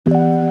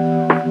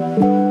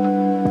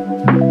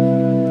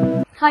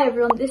Hi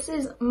everyone, this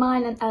is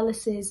mine and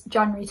Ellis's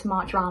January to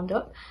March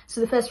roundup,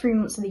 so the first 3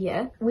 months of the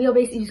year. We are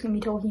basically just going to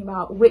be talking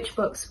about which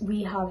books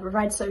we have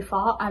read so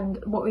far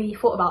and what we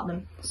thought about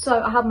them.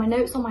 So I have my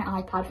notes on my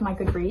iPad for my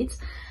Goodreads,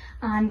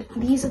 and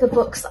these are the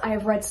books that I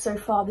have read so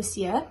far this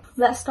year.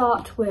 Let's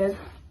start with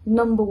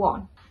number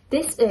 1.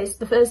 This is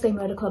The Thursday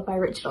Murder Club by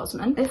Richard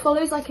Osman. It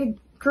follows like a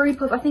group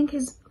of, I think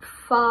it's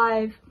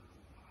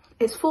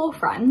 4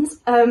 friends,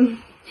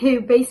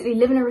 who basically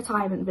live in a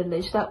retirement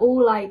village. They're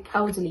all like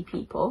elderly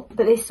people,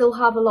 but they still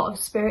have a lot of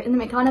spirit in them.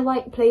 It kind of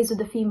like plays with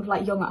the theme of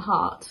like young at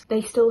heart.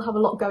 They still have a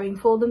lot going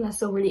for them. They're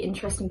still really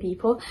interesting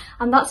people.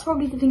 And that's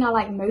probably the thing I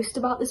like most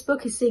about this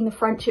book, is seeing the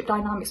friendship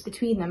dynamics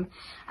between them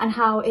and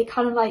how it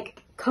kind of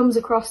like comes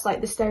across like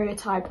the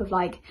stereotype of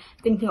like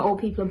thinking old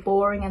people are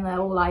boring and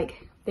they're all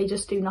like, they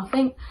just do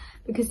nothing.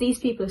 Because these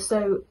people are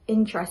so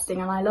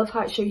interesting, and I love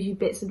how it shows you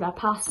bits of their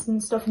past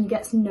and stuff and you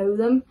get to know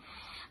them.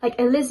 Like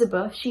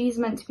Elizabeth, she's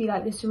meant to be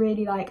like this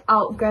really like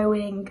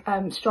outgoing,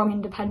 strong,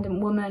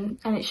 independent woman,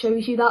 and it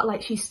shows you that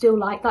like she's still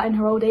like that in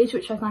her old age,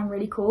 which I find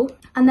really cool.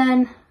 And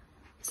then,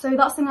 so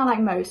that's the thing I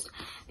like most.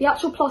 The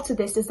actual plot of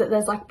this is that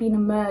there's like been a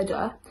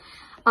murder,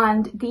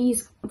 and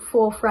these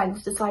 4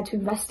 friends decide to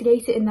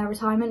investigate it in their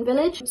retirement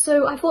village.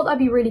 So I thought that'd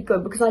be really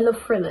good because I love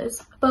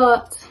thrillers,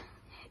 but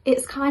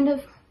it's kind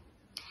of,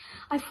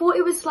 I thought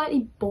it was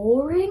slightly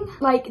boring.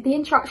 Like the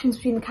interactions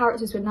between the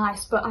characters were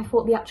nice, but I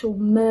thought the actual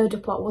murder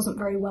plot wasn't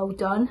very well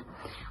done.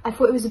 I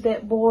thought it was a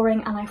bit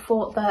boring, and I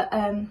thought that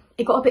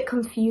it got a bit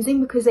confusing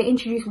because they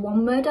introduced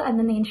one murder and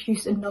then they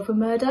introduced another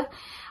murder.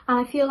 And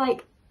I feel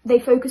like they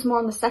focused more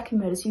on the second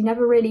murder, so you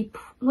never really,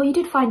 well, you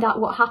did find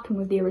out what happened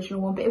with the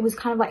original one, but it was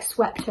kind of like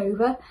swept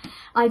over.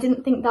 I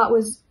didn't think that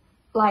was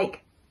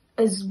like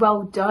as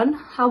well done.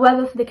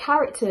 However, for the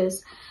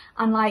characters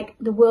and like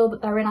the world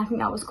that they're in, I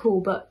think that was cool,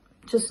 but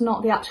just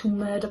not the actual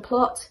murder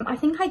plot. I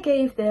think I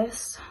gave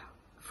this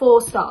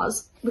 4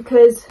 stars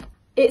because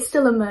it's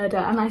still a murder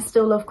and I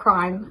still love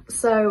crime.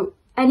 So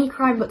any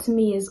crime book to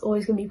me is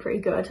always going to be pretty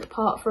good,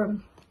 apart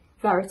from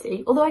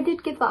Verity, although I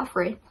did give that a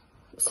 3.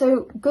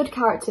 So good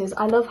characters.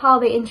 I love how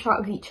they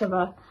interact with each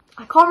other.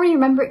 I can't really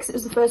remember it because it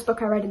was the first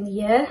book I read in the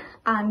year,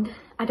 and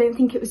I don't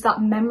think it was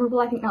that memorable.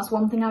 I think that's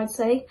one thing I would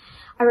say.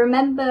 I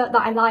remember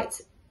that I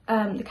liked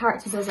the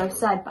characters, as I've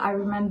said, but I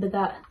remember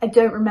that I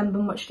don't remember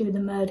much to do with the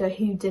murder.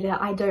 Who did it?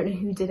 I don't know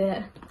who did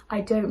it. I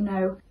don't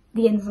know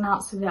the ins and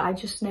outs of it. I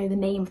just know the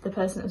name of the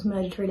person that was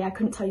murdered, really. I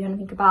couldn't tell you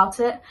anything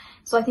about it.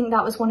 So I think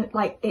that was one of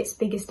like its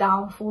biggest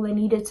downfall. They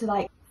needed to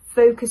like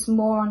focus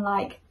more on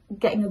like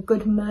getting a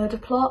good murder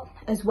plot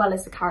as well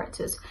as the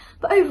characters.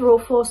 But overall,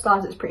 4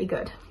 stars, it's pretty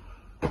good.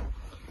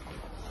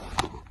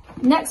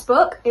 Next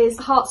book is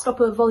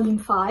Heartstopper Volume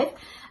 5.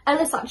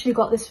 Ellis actually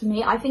got this for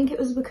me. I think it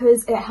was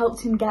because it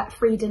helped him get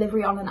free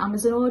delivery on an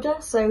Amazon order,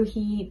 so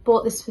he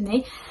bought this for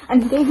me,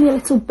 and he gave me a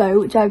little bow,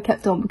 which I've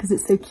kept on because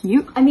it's so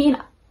cute. I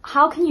mean,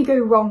 how can you go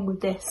wrong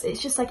with this?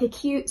 It's just like a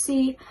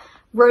cutesy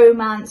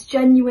romance,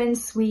 genuine,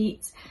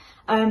 sweet.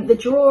 The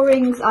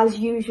drawings, as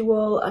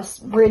usual, are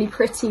really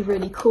pretty,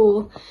 really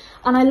cool,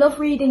 and I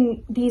love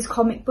reading these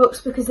comic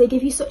books because they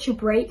give you such a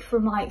break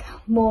from like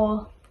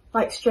more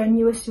like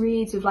strenuous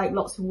reads with like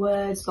lots of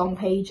words, long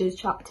pages,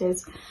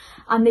 chapters.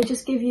 And they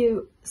just give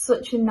you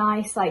such a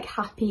nice, like,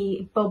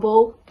 happy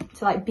bubble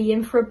to, like, be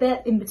in for a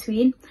bit in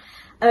between.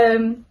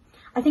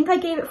 I think I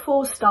gave it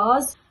 4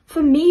 stars.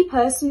 For me,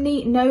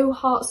 personally, no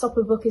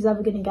Heartstopper book is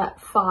ever going to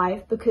get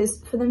 5,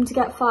 because for them to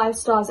get 5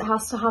 stars, it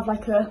has to have,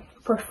 like, a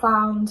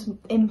profound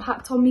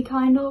impact on me,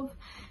 kind of.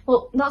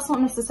 Well, that's not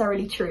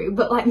necessarily true,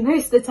 but, like,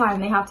 most of the time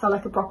they have to have,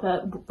 like, a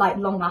proper, like,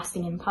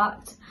 long-lasting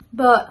impact.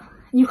 But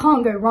you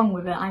can't go wrong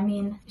with it. I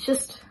mean, it's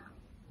just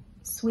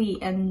sweet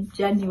and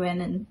genuine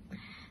and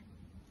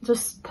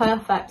just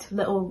perfect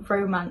little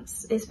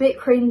romance. It's a bit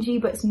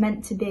cringy, but it's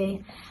meant to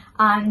be,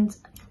 and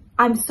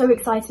I'm so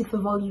excited for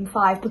Volume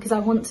 5 because I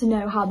want to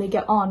know how they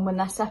get on when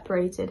they're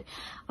separated.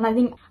 And I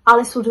think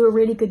Alice will do a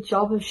really good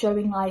job of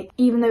showing, like,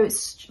 even though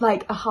it's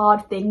like a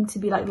hard thing to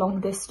be like long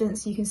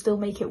distance, you can still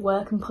make it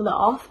work and pull it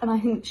off, and I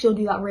think she'll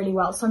do that really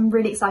well. So I'm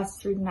really excited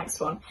to read the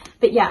next one.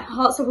 But yeah,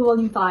 Heartstopper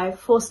Volume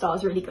 5, 4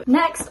 stars, really good.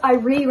 Next, I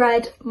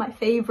reread my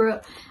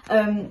favourite,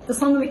 The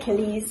Song of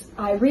Achilles.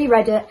 I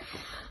reread it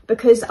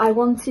because I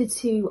wanted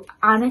to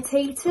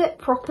annotate it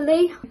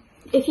properly.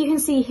 If you can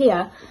see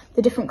here,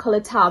 the different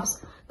coloured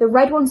tabs, the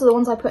red ones are the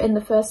ones I put in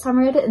the first time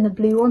I read it, and the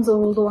blue ones are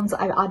all the ones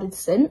that I've added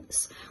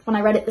since when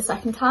I read it the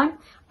second time.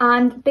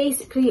 And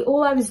basically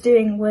all I was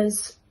doing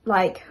was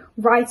like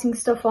writing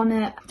stuff on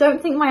it.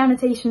 Don't think my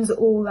annotations are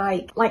all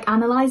like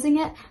analysing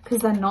it,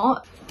 because they're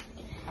not.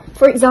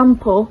 For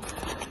example,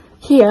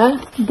 here,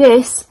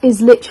 this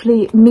is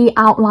literally me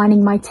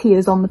outlining my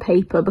tears on the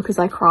paper because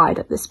I cried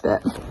at this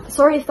bit.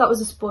 Sorry if that was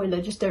a spoiler,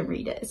 just don't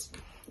read it.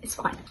 It's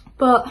fine.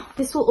 But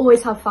this will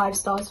always have 5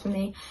 stars for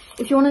me.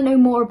 If you want to know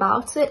more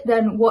about it,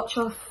 then watch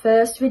our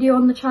first video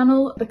on the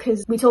channel,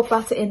 because we talk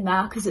about it in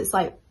there, because it's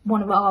like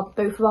both of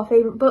our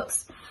favourite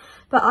books.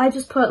 But I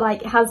just put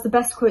like, it has the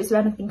best quotes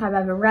of anything I've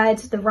ever read.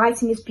 The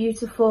writing is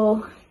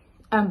beautiful.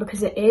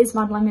 because it is.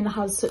 Madeline Miller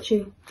has such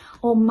a,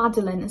 or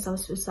Madeline as I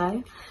was supposed to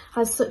say,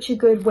 has such a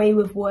good way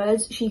with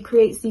words. She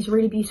creates these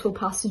really beautiful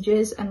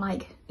passages, and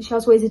like she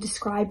has ways of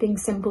describing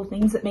simple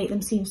things that make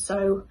them seem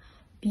so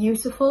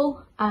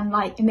beautiful, and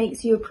like it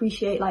makes you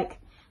appreciate like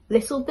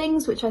little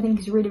things, which I think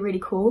is really,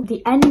 really cool.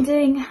 The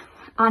ending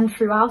and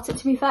throughout it,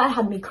 to be fair,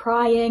 had me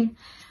crying.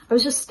 I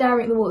was just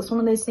staring at the wall. It's one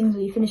of those things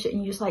where you finish it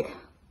and you just like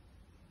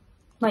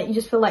you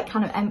just feel like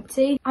kind of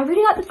empty. I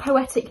really like the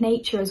poetic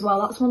nature as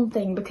well. That's one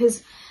thing,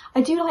 because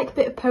I do like a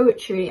bit of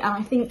poetry, and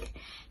I think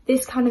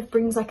this kind of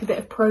brings like a bit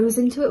of prose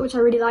into it, which I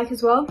really like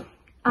as well.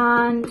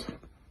 And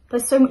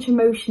there's so much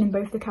emotion in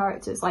both the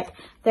characters. Like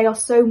they are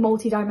so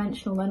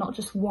multi-dimensional. They're not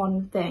just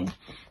one thing.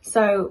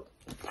 So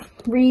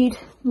read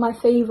my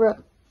favourite.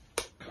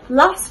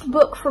 Last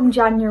book from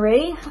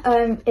January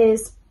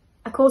is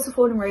A Course of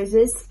Thorn and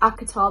Roses,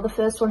 Acotar, the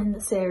first one in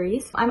the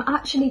series. I'm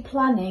actually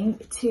planning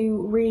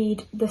to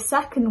read the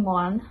second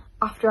one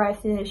after I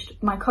finished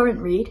my current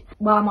read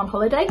while I'm on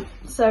holiday,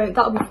 so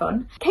that'll be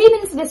fun. Came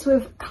into this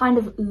with kind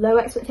of low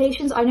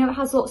expectations. I know it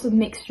has lots of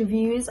mixed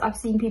reviews. I've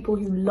seen people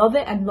who love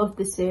it and love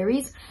the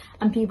series,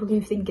 and people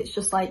who think it's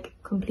just like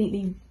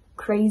completely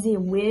crazy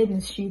and weird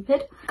and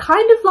stupid.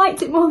 Kind of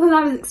liked it more than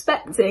I was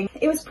expecting.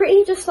 It was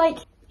pretty just like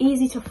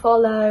easy to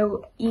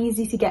follow,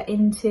 easy to get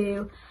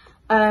into.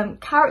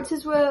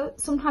 Characters were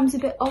sometimes a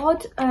bit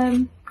odd.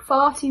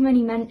 Far too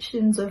many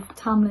mentions of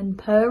Tamlin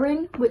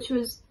purring, which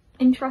was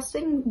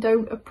interesting,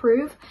 don't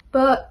approve.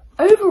 But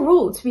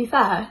overall, to be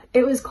fair,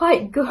 it was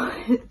quite good,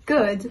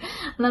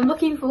 and I'm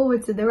looking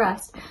forward to the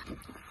rest.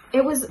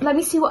 It was, let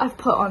me see what I've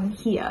put on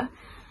here.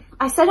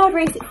 I said I'd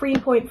rate it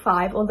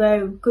 3.5,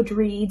 although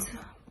Goodreads,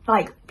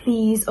 like,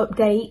 please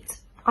update.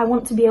 I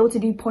want to be able to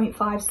do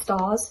 0.5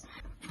 stars.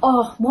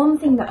 Oh, one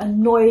thing that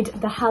annoyed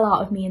the hell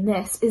out of me in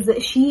this is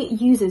that she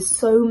uses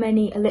so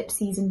many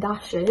ellipses and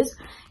dashes.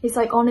 It's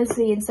like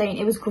honestly insane.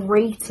 It was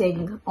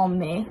grating on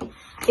me.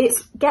 It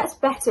gets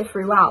better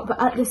throughout, but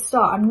at the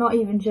start, I'm not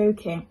even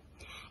joking.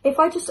 If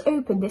I just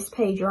open this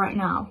page right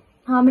now,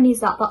 how many is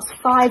that? That's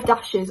 5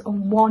 dashes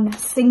on one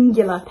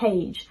singular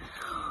page.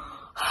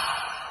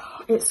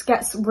 It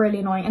gets really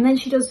annoying. And then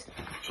she does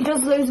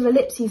loads of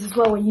ellipses as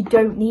well where you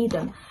don't need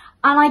them.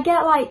 And I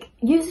get like,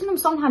 using them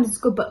sometimes is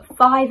good, but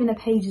 5 in a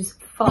page is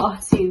far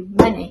too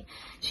many.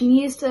 She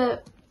needs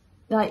to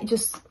like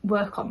just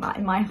work on that,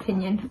 in my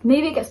opinion.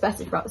 Maybe it gets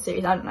better throughout the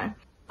series, I don't know.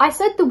 I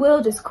said the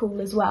world is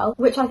cool as well,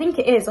 which I think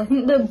it is. I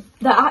think the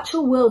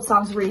actual world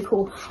sounds really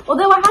cool.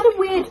 Although I had a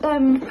weird,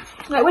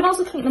 like when I was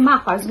looking at the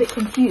map, I was a bit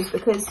confused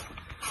because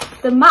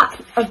the map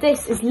of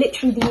this is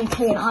literally the UK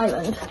and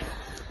Ireland.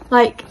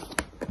 Like,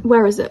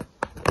 where is it?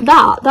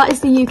 That is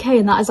the UK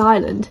and that is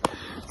Ireland.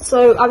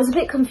 So I was a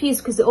bit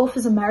confused because the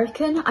author's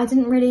American. I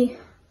didn't really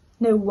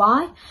know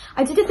why.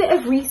 I did a bit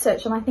of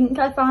research and I think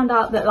I found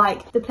out that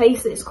like the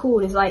place that it's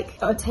called is like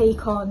a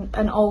take on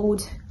an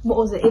old, what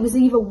was it? It was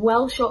either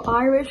Welsh or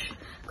Irish,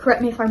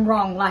 correct me if I'm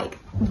wrong, like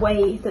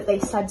way that they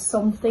said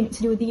something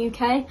to do with the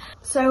UK.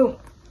 So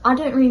I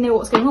don't really know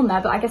what's going on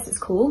there, but I guess it's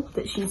cool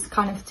that she's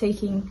kind of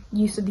taking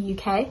use of the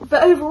UK.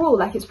 But overall,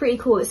 like, it's pretty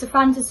cool. It's a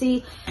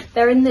fantasy.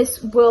 They're in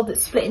this world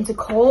that's split into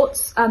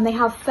courts, and they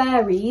have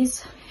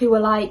fairies who are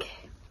like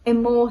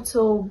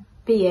immortal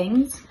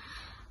beings.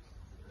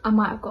 I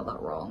might have got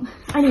that wrong.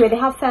 Anyway, they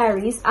have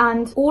fairies,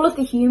 and all of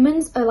the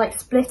humans are like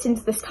split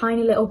into this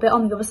tiny little bit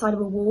on the other side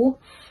of a wall,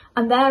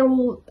 and they're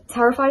all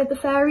terrified of the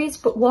fairies.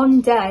 But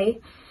one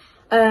day,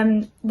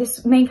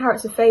 this main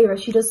character,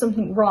 Feyre, she does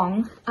something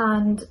wrong,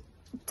 and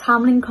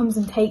Tamlin comes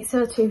and takes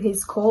her to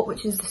his court,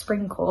 which is the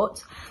spring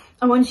court.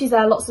 And when she's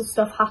there, lots of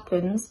stuff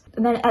happens.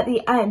 And then at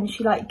the end,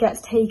 she like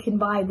gets taken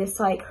by this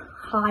like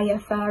higher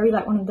fairy,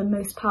 like one of the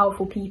most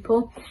powerful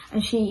people.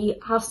 And she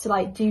has to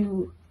like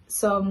do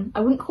some,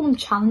 I wouldn't call them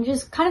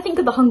challenges, kind of think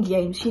of the Hunger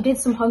Games. She did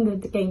some Hunger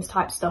Games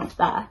type stuff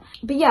there.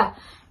 But yeah,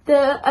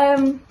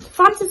 the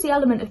fantasy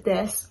element of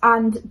this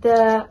and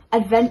the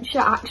adventure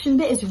action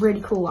bit is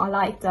really cool. I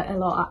liked that a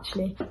lot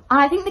actually. And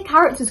I think the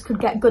characters could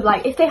get good,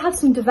 like if they had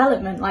some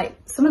development, like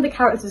some of the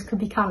characters could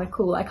be kind of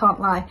cool, I can't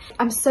lie.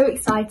 I'm so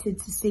excited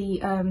to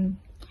see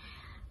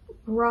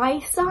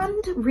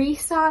Rhysand.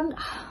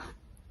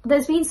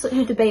 There's been such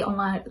a debate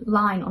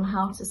online on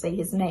how to say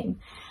his name.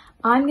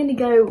 I'm gonna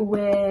go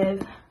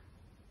with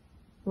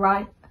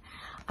I'm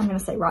gonna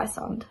say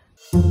Rhysand.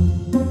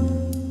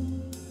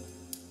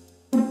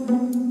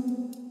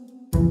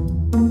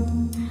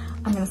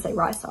 Say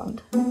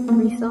Rhysand.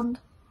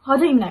 I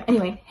don't even know.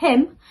 Anyway,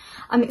 him.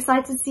 I'm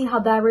excited to see how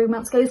their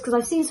romance goes because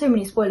I've seen so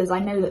many spoilers. I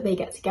know that they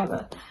get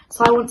together,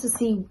 so I want to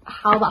see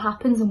how that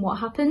happens and what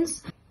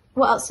happens.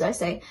 What else did I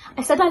say?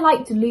 I said I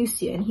liked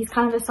Lucian. He's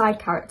kind of a side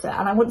character,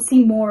 and I want to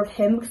see more of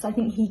him because I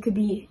think he could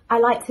be. I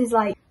liked his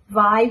like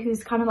vibe,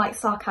 who's kind of like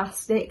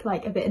sarcastic,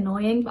 like a bit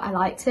annoying, but I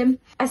liked him.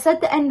 I said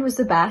the end was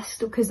the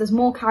best because there's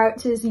more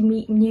characters, you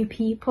meet new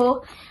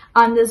people,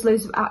 and there's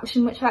loads of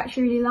action, which I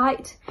actually really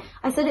liked.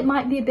 I said it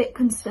might be a bit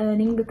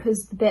concerning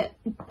because the bit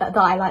that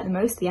I liked the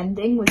most, the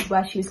ending, was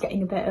where she was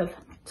getting a bit of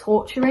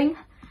torturing.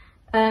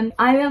 I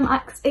am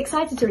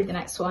excited to read the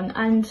next one,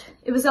 and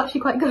it was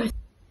actually quite good.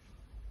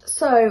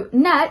 So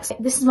next,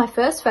 this is my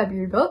first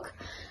February book.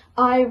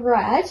 I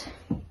read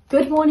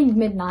Good Morning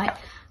Midnight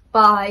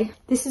by,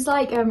 this is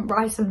like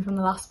Ryson from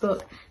the last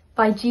book,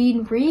 by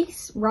Jean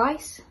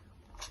Rice.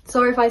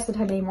 Sorry if I said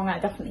her name wrong, I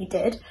definitely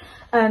did.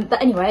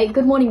 But anyway,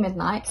 Good Morning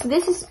Midnight. So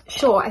this is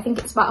short, I think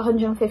it's about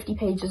 150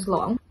 pages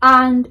long.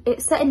 And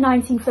it's set in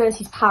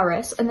 1930s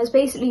Paris, and there's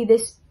basically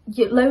this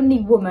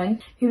lonely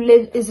woman who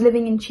is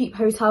living in cheap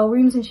hotel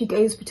rooms, and she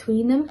goes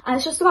between them. And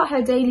it's just about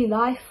her daily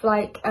life,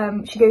 like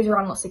she goes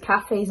around lots of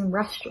cafes and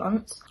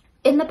restaurants.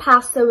 In the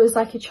past there was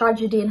like a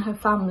tragedy in her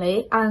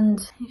family, and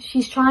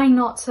she's trying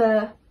not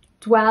to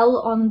dwell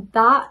on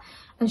that,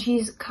 and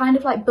she's kind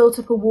of like built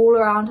up a wall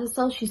around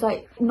herself. She's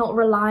like not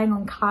relying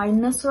on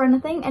kindness or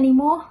anything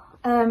anymore.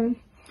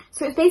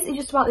 So it's basically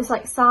just about this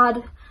like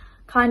sad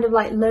kind of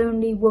like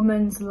lonely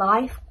woman's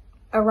life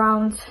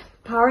around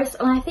Paris.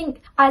 And I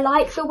think I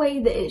like the way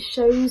that it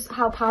shows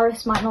how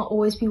Paris might not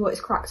always be what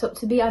it's cracked up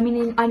to be. I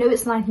mean, I know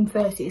it's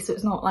 1930s, so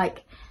it's not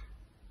like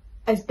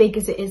as big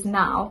as it is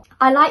now.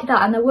 I like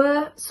that, and there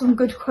were some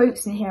good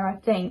quotes in here, I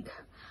think.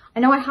 I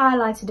know I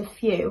highlighted a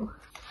few.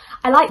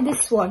 I like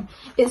this one.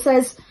 It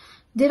says,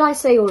 "Did I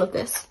say all of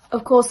this?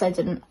 Of course I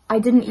didn't. I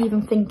didn't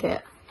even think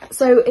it."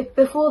 So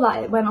before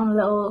that it went on a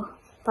little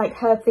like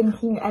her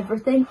thinking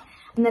everything,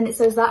 and then it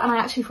says that, and I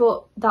actually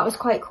thought that was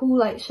quite cool,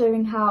 like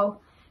showing how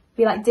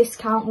we like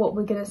discount what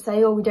we're gonna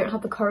say, or we don't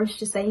have the courage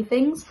to say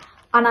things.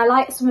 And I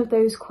like some of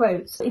those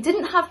quotes. It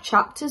didn't have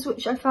chapters,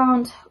 which I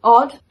found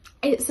odd.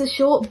 It's a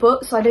short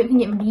book, so I don't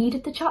think it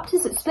needed the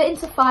chapters. It's split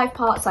into 5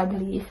 parts, I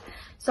believe.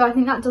 So I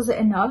think that does it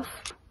enough.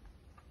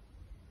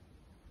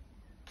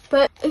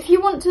 But if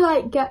you want to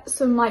like get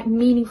some like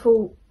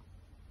meaningful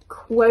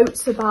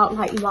quotes about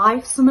like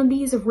life, some of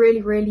these are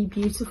really, really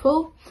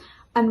beautiful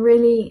and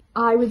really,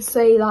 I would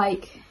say,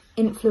 like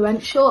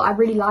influential. I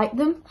really like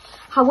them.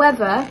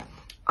 However,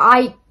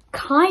 I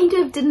kind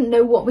of didn't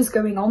know what was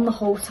going on the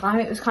whole time.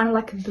 It was kind of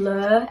like a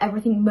blur,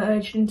 everything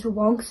merged into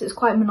one, because it's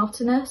quite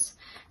monotonous.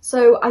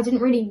 So I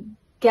didn't really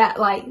get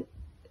like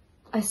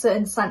a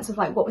certain sense of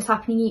like what was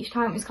happening each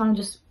time. It was kind of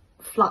just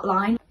flat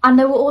line. And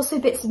there were also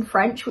bits in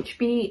French, which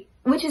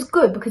is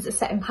good because it's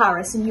set in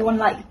Paris and you want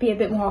to like be a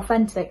bit more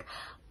authentic.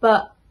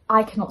 But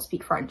I cannot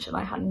speak French and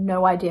I had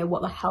no idea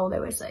what the hell they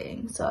were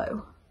saying,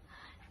 so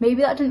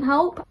maybe that didn't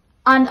help.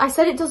 And I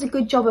said it does a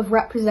good job of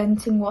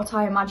representing what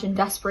I imagine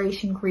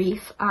desperation,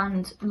 grief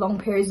and long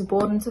periods of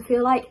boredom to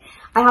feel like.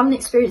 I haven't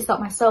experienced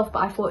that myself, but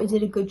I thought it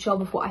did a good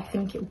job of what I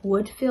think it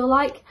would feel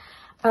like,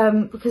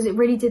 because it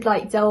really did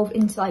like delve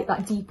into like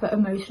that deeper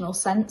emotional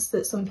sense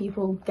that some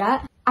people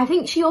get. I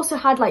think she also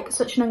had like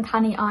such an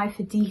uncanny eye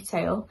for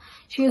detail.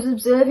 She was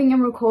observing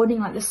and recording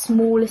like the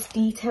smallest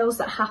details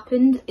that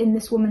happened in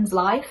this woman's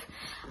life.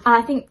 And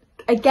I think,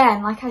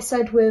 again, like I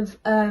said with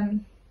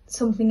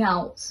something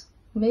else,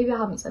 maybe I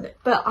haven't said it,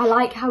 but I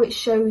like how it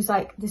shows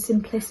like the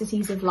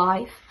simplicities of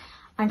life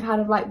and kind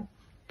of like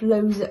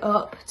blows it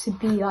up to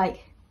be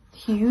like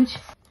huge.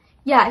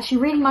 Yeah, she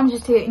really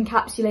manages to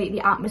encapsulate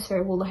the atmosphere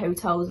of all the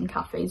hotels and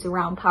cafes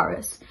around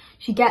Paris.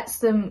 She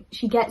gets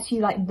you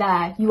like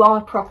there. You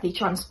are properly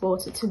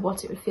transported to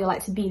what it would feel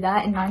like to be there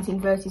in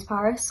 1930s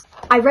Paris.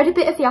 I read a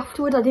bit of the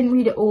afterword, I didn't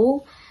read it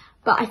all,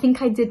 but I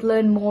think I did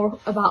learn more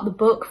about the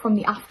book from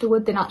the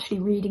afterword than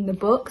actually reading the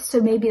book, so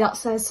maybe that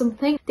says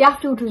something. The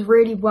afterword was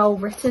really well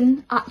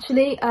written,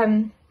 actually,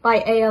 by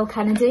A.L.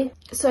 Kennedy.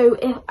 So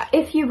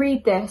if you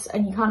read this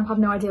and you kind of have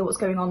no idea what's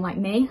going on like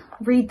me,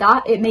 read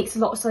that. It makes a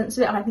lot of sense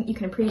of it and I think you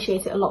can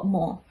appreciate it a lot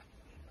more.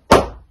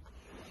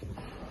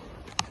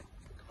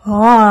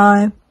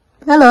 Hi.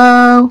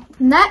 Hello.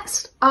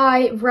 Next,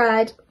 I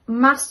read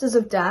Masters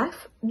of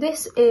Death.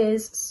 This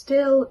is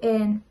still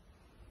in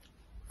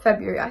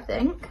February, I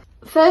think.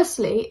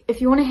 Firstly,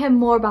 if you want to hear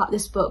more about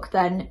this book,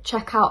 then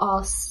check out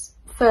our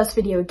first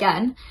video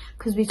again,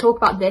 because we talk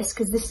about this,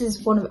 because this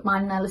is one of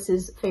mine and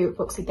Ellis's favourite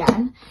books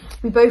again.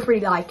 We both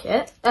really like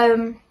it.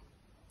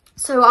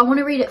 So I want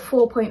to read it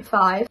 4.5.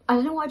 I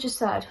don't know what I just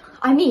said.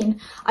 I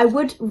mean, I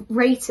would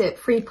rate it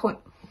 3.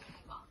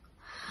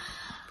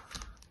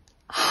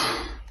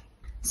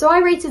 So I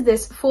rated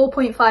this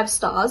 4.5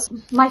 stars.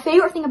 My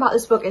favourite thing about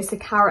this book is the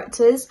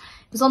characters,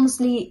 because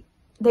honestly,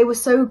 they were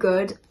so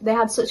good. They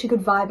had such a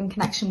good vibe and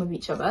connection with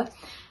each other.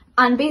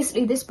 And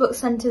basically this book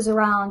centres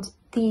around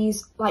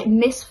these like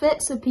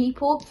misfits of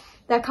people.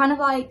 They're kind of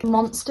like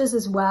monsters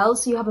as well.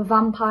 So you have a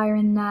vampire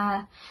in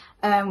there,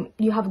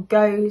 you have a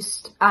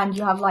ghost, and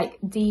you have like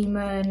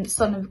demon,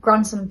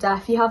 grandson of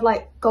death. You have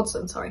like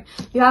godson, sorry.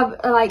 You have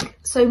like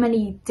so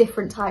many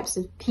different types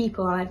of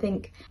people, and I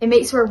think it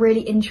makes for a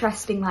really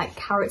interesting like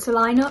character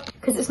lineup,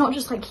 because it's not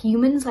just like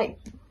humans. Like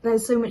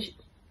there's so much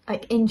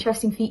like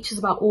interesting features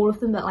about all of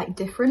them that are like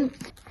different.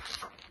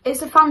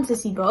 It's a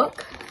fantasy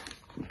book.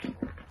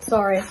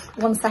 Sorry,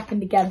 1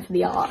 second again for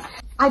the art.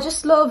 I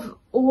just love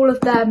all of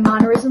their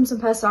mannerisms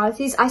and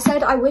personalities. I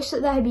said I wish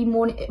that there had been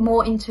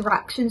more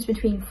interactions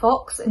between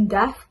Fox and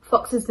Death.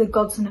 Fox is the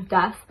godson of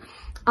death,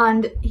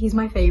 and he's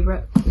my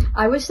favourite.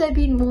 I wish there had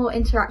been more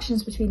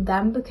interactions between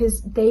them,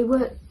 because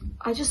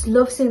I just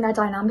love seeing their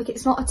dynamic.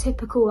 It's not a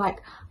typical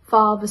like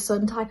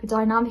father-son type of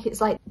dynamic.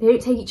 It's like they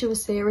don't take each other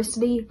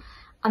seriously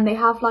and they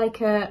have like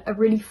a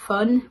really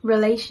fun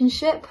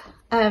relationship,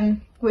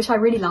 which I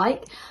really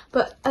like.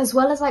 But as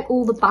well as like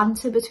all the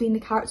banter between the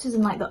characters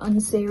and like the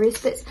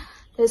unserious bits,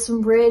 there's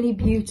some really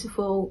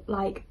beautiful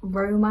like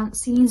romance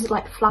scenes,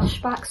 like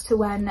flashbacks to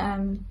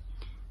when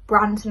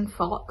Brandon and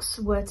Fox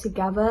were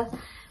together,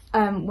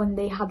 when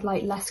they had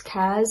like less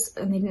cares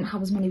and they didn't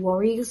have as many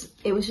worries.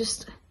 It was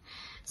just,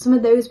 some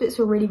of those bits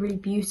were really, really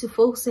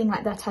beautiful, seeing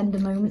like their tender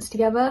moments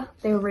together.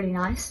 They were really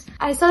nice.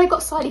 I said I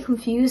got slightly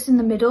confused in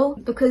the middle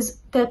because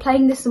they're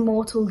playing this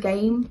immortal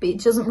game, but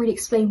it doesn't really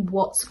explain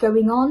what's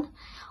going on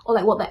or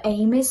like what the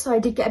aim is, so I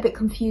did get a bit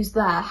confused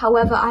there.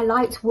 However, I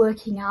liked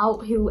working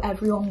out who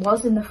everyone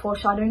was in the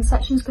foreshadowing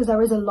sections because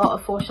there is a lot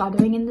of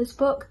foreshadowing in this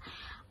book.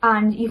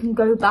 And you can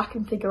go back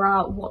and figure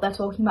out what they're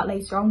talking about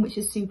later on, which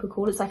is super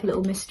cool. It's like a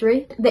little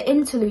mystery. The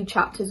interlude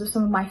chapters are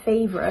some of my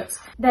favourites.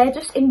 They're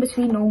just in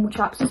between normal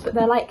chapters, but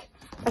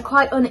they're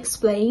quite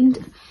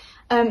unexplained.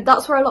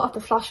 That's where a lot of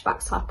the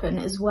flashbacks happen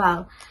as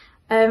well.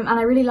 And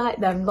I really like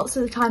them. Lots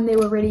of the time they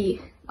were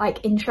really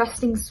like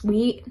interesting,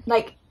 sweet.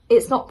 Like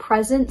it's not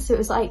present, so it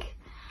was like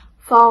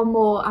far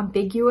more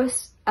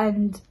ambiguous.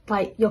 And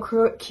like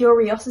your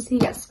curiosity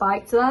gets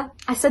spiked there.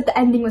 I said the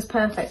ending was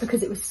perfect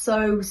because it was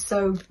so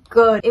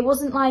good. It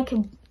wasn't like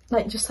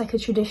just like a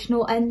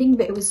traditional ending,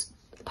 but it was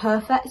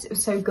perfect. It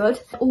was so good.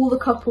 All the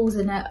couples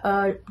in it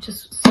are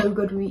just so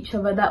good with each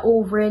other. They're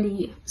all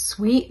really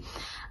sweet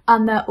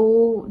and they're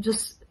all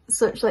just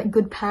such like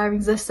good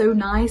pairings. They're so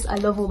nice. I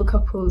love all the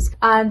couples.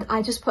 And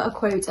I just put a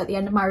quote at the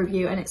end of my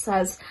review and it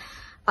says,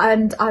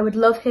 "And I would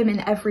love him in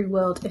every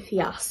world if he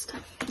asked."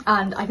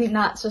 And I think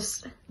that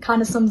just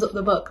kind of sums up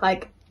the book.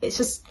 Like, it's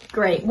just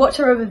great. Watch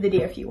our other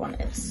video if you want.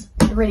 It's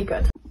really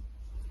good.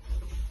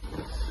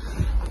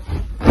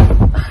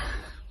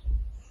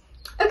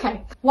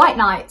 Okay, White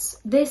Nights.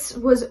 This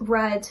was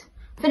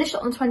finished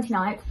on the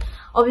 29th.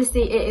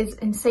 Obviously it is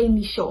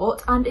insanely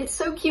short and it's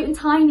so cute and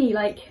tiny.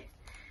 Like,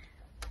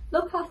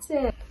 look at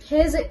it.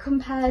 Here's it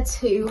compared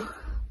to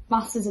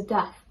Masters of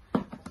Death.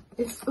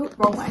 It's, oh,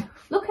 wrong way.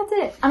 Look at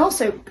it. And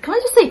also, can I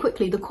just say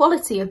quickly, the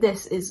quality of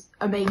this is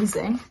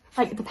amazing.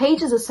 Like, the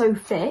pages are so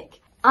thick.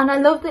 And I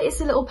love that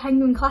it's a little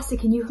Penguin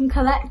classic and you can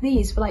collect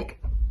these for like,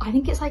 I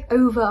think it's like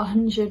over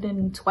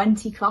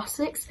 120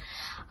 classics.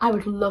 I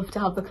would love to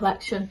have the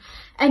collection.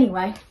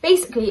 Anyway,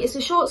 basically, it's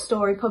a short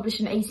story published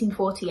in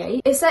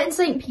 1848. It's set in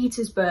St.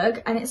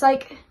 Petersburg and it's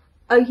like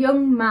a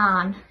young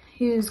man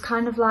who's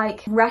kind of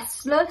like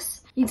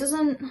restless. He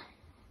doesn't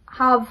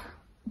have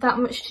that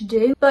much to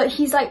do, but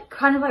he's like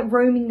kind of like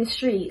roaming the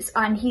streets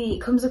and he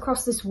comes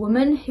across this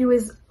woman who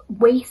is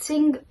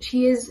waiting.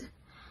 She is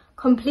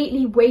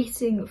completely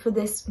waiting for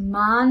this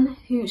man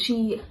who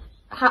she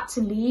had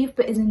to leave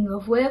but is in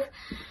love with,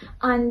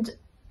 and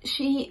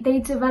they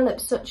develop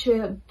such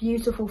a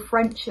beautiful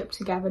friendship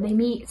together. They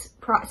meet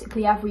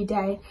practically every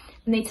day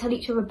and they tell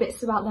each other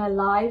bits about their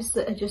lives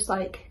that are just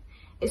like,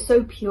 it's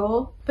so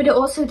pure. But it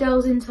also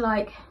delves into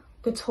like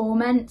the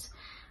torment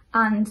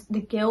and the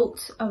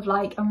guilt of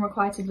like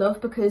unrequited love,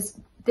 because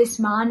this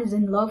man is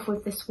in love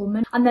with this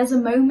woman and there's a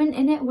moment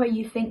in it where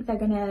you think they're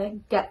gonna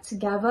get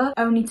together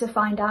only to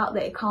find out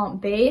that it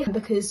can't be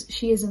because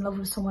she is in love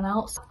with someone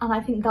else, and I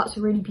think that's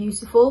really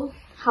beautiful.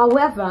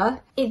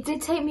 However, it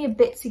did take me a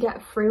bit to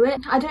get through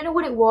it. I don't know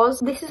what it was.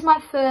 This is my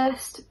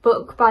first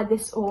book by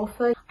this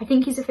author. I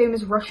think he's a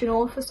famous Russian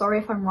author, sorry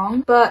if I'm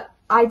wrong, but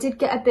I did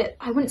get a bit,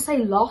 I wouldn't say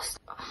lost,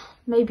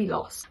 maybe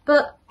lost,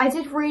 but I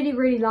did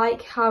really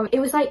like how it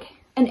was like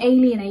an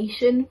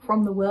alienation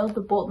from the world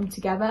that brought them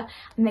together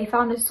and they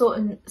found a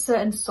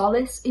certain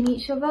solace in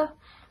each other,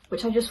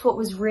 which I just thought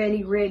was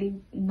really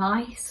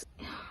nice.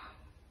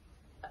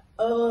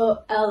 Oh,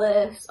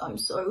 Ellis, I'm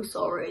so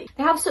sorry.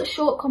 They have such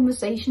short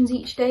conversations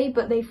each day,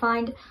 but they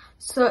find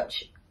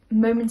such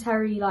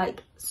momentary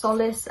like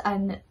solace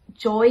and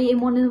joy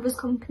in one another's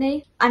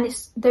company, and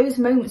it's those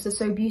moments are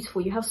so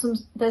beautiful.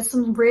 There's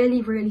some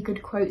really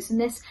good quotes in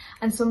this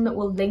and some that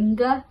will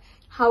linger.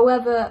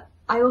 However,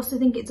 I also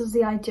think it does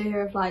the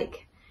idea of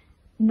like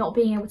not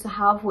being able to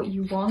have what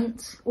you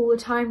want all the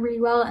time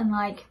really well, and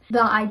like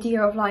that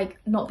idea of like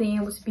not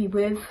being able to be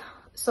with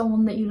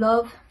someone that you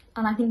love,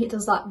 and I think it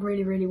does that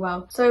really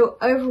well. So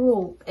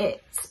overall,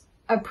 it's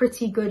a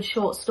pretty good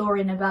short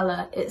story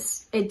novella.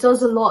 It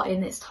does a lot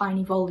in its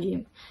tiny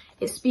volume.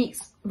 It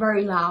speaks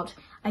very loud.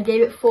 I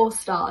gave it 4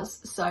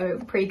 stars, so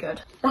pretty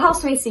good. The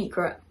Housemaid's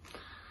Secret.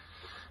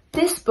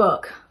 This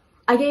book,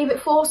 I gave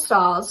it 4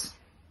 stars.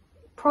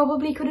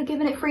 Probably could have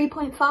given it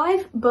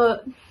 3.5,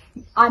 but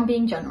I'm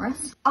being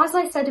generous. As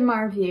I said in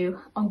my review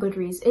on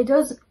Goodreads,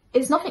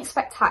 it's nothing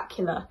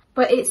spectacular,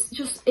 but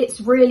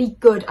it's really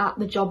good at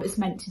the job it's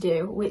meant to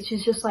do, which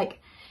is just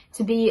like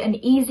to be an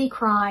easy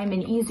crime,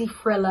 an easy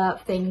thriller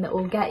thing that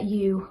will get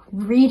you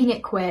reading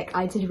it quick.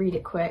 I did read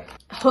it quick.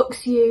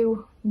 Hooks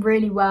you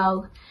really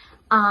well,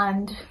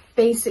 and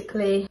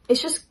basically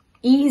it's just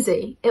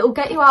easy. It'll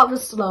get you out of a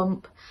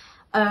slump.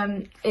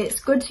 It's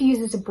good to use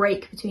as a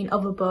break between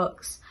other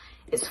books.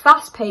 It's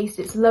fast paced,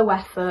 it's low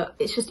effort,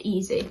 it's just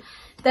easy.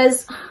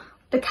 There's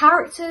The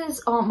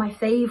characters aren't my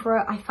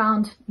favourite. I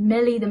found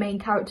Millie, the main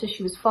character,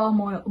 she was far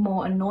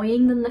more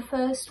annoying than the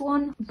first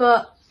one.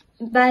 But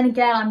then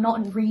again, I'm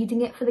not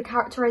reading it for the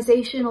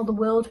characterisation or the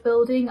world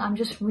building. I'm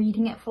just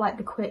reading it for like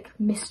the quick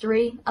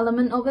mystery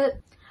element of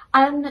it.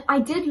 And I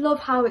did love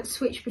how it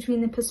switched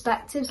between the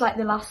perspectives like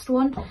the last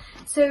one.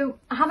 So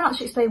I haven't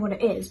actually explained what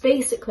it is.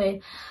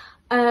 Basically,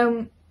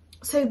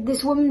 so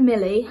this woman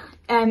Millie,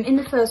 in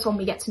the first one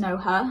we get to know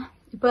her,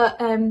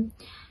 but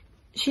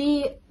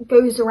she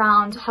goes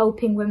around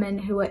helping women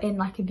who are in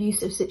like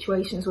abusive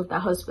situations with their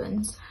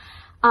husbands.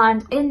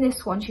 And in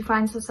this one, she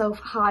finds herself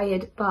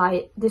hired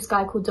by this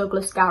guy called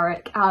Douglas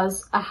Garrick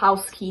as a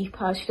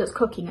housekeeper. She does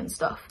cooking and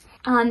stuff.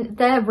 And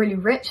they're really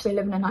rich. They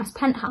live in a nice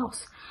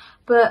penthouse.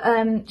 But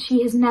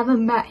she has never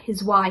met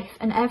his wife.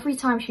 And every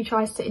time she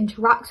tries to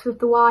interact with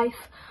the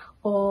wife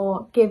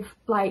or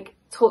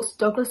talks to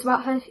Douglas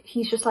about her,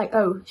 he's just like,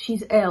 oh,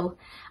 she's ill.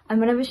 And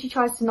whenever she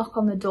tries to knock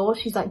on the door,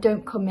 she's like,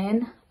 don't come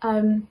in.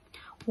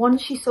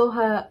 Once she saw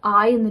her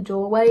eye in the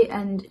doorway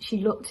and she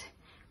looked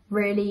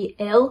really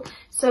ill.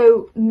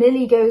 So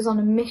Millie goes on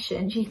a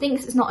mission. She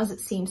thinks it's not as it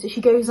seems. So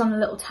she goes on a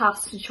little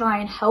task to try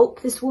and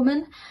help this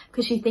woman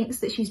because she thinks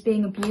that she's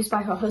being abused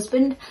by her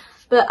husband.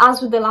 But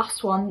as with the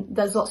last one,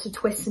 there's lots of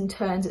twists and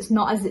turns. It's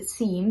not as it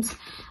seems.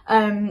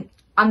 And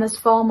there's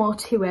far more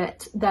to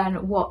it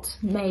than what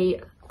may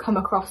come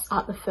across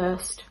at the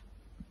first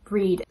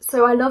read.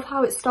 So I love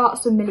how it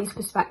starts from Millie's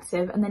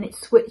perspective and then it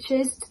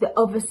switches to the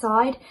other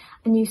side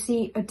and you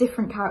see a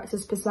different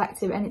character's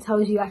perspective and it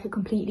tells you like a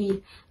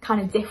completely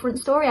kind of different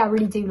story. I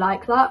really do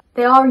like that.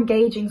 They are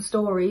engaging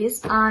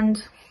stories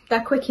and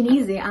they're quick and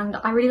easy and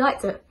I really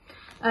liked it.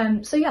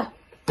 So yeah.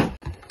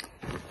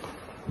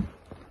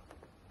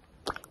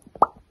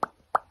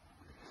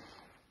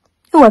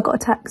 Oh, I got a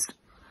text.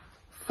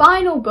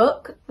 Final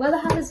book. Where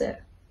the hell is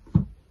it?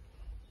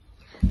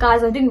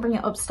 Guys, I didn't bring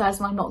it upstairs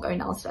and I'm not going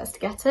downstairs to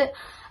get it.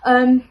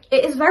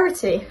 It is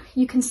Verity.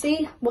 You can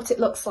see what it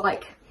looks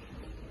like.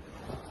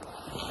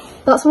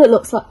 That's what it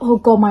looks like. Oh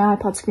god, my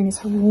iPad screen is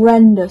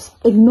horrendous.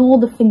 Ignore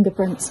the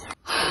fingerprints.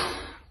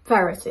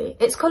 Verity.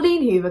 It's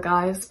Colleen Hoover,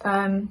 guys.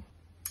 Not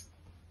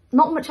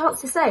much else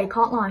to say,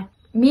 can't lie.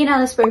 Me and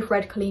Ellis both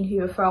read Colleen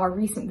Hoover for our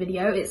recent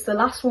video. It's the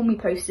last one we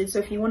posted, so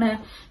if you want to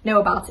know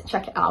about it,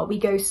 check it out. We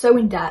go so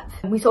in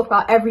depth. We talk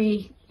about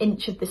every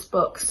inch of this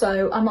book,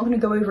 so I'm not going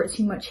to go over it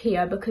too much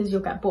here because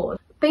you'll get bored.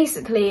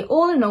 Basically,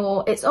 all in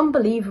all, it's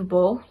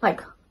unbelievable.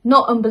 Like,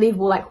 not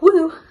unbelievable like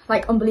woo,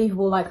 like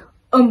unbelievable like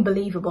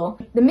unbelievable.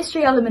 The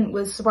mystery element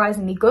was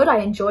surprisingly good. I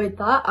enjoyed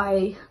that.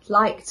 I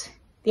liked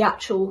the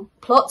actual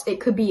plot. It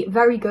could be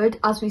very good,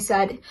 as we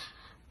said,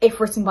 if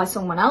written by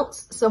someone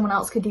else. Someone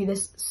else could do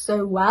this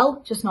so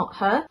well, just not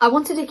her. I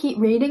wanted to keep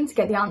reading to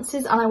get the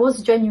answers and I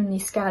was genuinely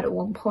scared at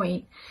one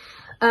point.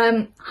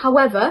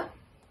 However,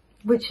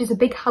 which is a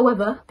big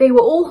however, they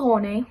were all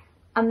horny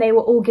and they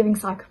were all giving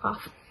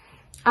psychopath.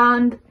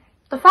 And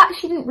the fact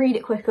she didn't read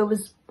it quicker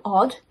was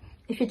odd.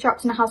 If you're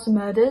trapped in a house of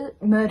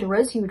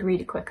murderers, you would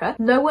read it quicker.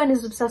 No one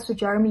is obsessed with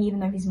Jeremy even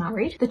though he's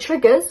married. The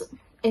triggers,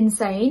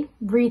 insane.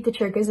 Read the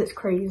triggers, it's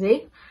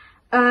crazy.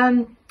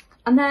 And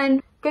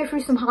then go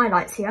through some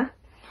highlights here.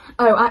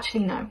 Oh,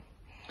 actually no.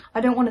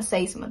 I don't want to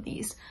say some of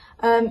these.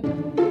 But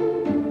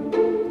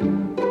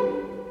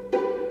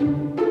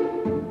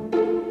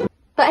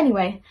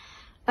anyway,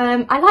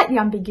 I like the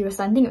ambiguous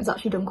ending. It was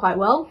actually done quite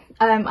well.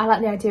 I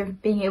like the idea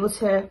of being able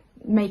to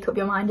make up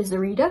your mind as a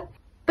reader.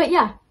 But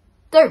yeah,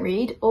 don't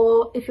read,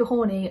 or if you're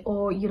horny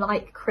or you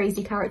like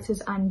crazy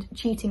characters and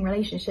cheating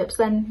relationships,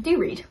 then do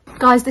read.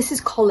 Guys, this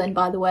is Colin,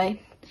 by the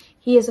way.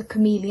 He is a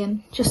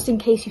chameleon, just in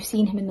case you've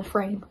seen him in the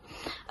frame.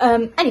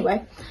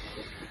 Anyway,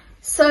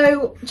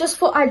 so just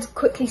thought I'd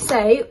quickly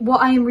say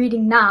what I am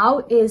reading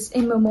now is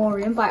In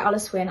Memoriam by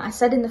Alice Wynne. I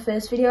said in the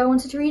first video I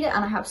wanted to read it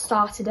and I have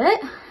started it.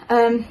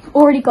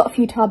 Already got a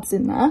few tabs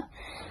in there.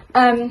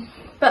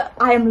 But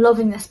I am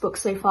loving this book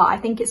so far. I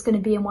think it's going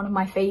to be in one of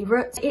my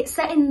favourites. It's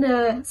set in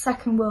the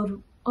Second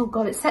World... Oh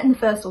god, it's set in the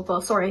First World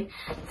War, sorry.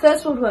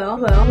 First World War,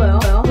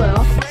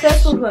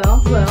 First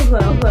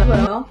World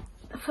War,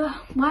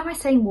 why am I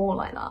saying war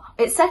like that?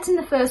 It's set in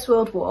the First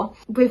World War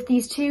with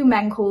these two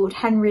men called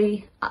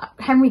Henry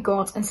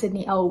Gaunt and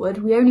Sidney Elwood.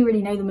 We only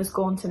really know them as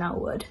Gaunt and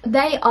Elwood.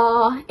 They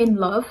are in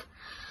love.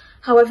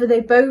 However,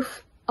 they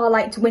both are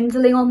like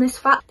dwindling on this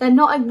fact. They're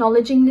not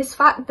acknowledging this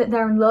fact that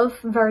they're in love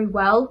very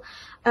well.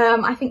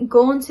 I think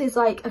Gaunt is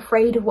like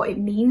afraid of what it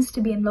means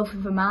to be in love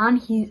with a man.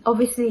 He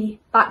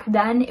obviously back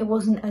then it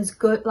wasn't as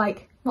good,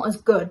 like not as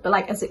good, but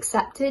like as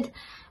accepted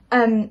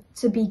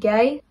to be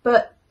gay.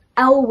 But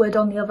Elwood,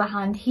 on the other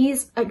hand,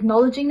 he's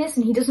acknowledging this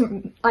and he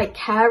doesn't like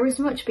care as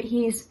much, but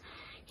he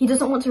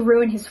doesn't want to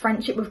ruin his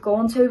friendship with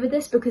Gaunt over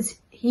this because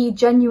he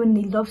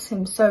genuinely loves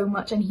him so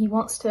much and he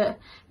wants to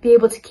be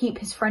able to keep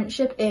his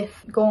friendship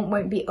if Gaunt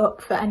won't be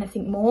up for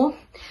anything more.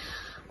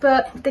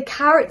 But the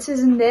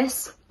characters in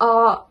this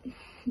are,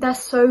 they're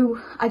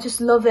so, I just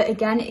love it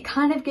again. It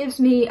kind of gives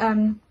me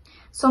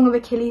Song of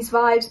Achilles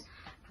vibes,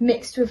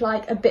 mixed with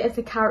like a bit of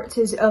the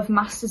characters of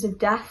Masters of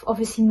Death.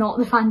 Obviously not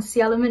the fantasy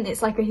element,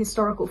 it's like a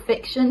historical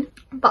fiction,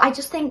 but I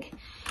just think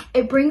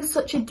it brings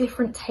such a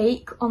different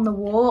take on the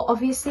war.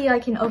 Obviously,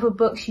 like in other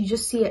books you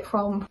just see it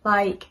from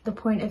like the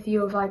point of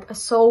view of like a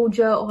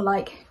soldier or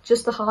like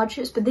just the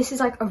hardships, but this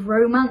is like a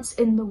romance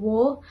in the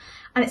war,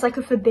 and it's like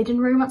a forbidden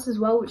romance as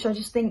well, which I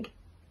just think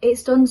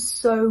it's done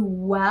so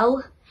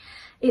well.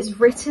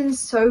 It's written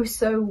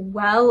so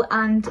well,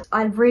 and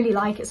I really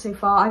like it so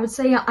far. I would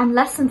say I'm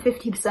less than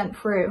 50%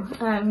 through,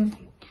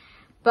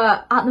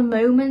 but at the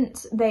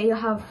moment they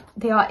are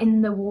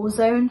in the war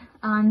zone,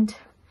 and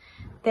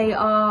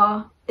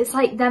it's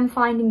like them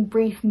finding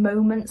brief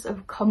moments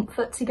of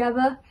comfort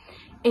together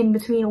in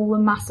between all the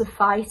massive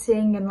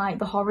fighting and like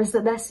the horrors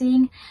that they're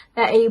seeing.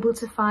 They're able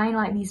to find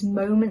like these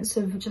moments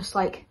of just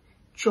like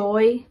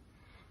joy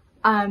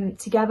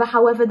together.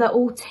 However, they're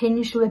all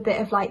tinged with a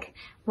bit of like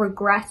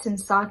regret and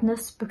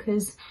sadness,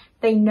 because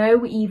they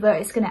know either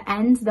it's going to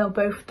end, they'll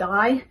both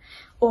die,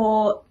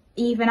 or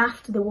even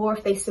after the war,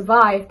 if they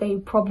survive, they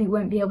probably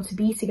won't be able to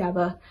be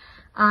together.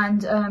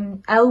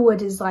 And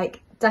Elwood is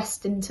like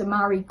destined to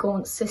marry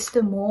Gaunt's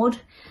sister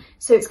Maud,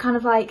 so it's kind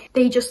of like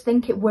they just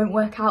think it won't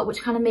work out,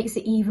 which kind of makes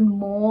it even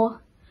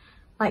more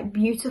like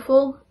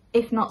beautiful,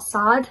 if not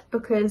sad,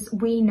 because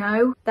we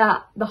know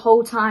that the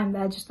whole time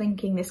they're just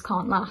thinking this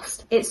can't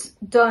last. It's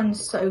done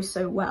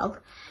so well,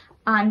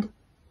 and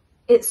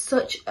it's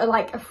such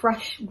a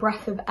fresh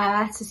breath of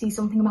air to see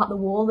something about the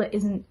war that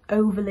isn't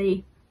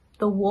overly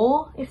the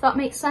war, if that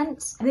makes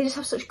sense. They just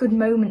have such good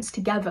moments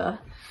together.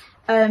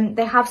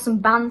 They have some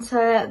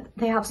banter,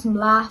 they have some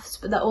laughs,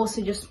 but they're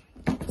also just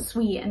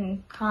sweet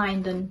and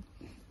kind, and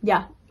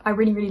yeah, I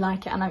really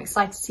like it, and I'm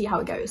excited to see how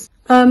it goes.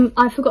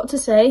 I forgot to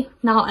say,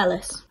 now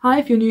Ellis. Hi,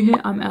 if you're new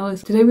here, I'm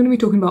Ellis. Today I'm going to be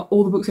talking about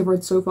all the books I've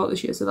read so far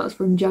this year, so that's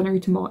from January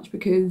to March,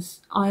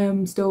 because I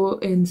am still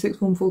in sixth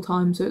form full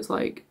time, so it's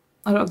like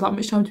I don't have that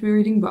much time to be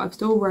reading, but I've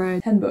still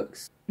read 10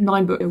 books.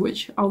 9 books,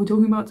 which I'll be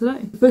talking about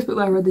today. The first book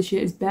that I read this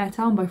year is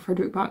Beartown by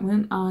Frederick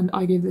Backman, and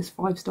I gave this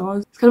 5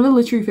 stars. It's kind of a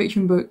literary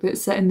fiction book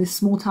that's set in this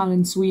small town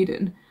in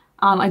Sweden,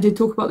 and I did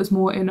talk about this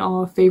more in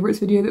our favourites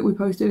video that we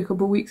posted a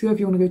couple of weeks ago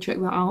if you want to go check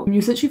that out. And you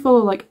essentially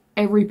follow like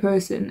every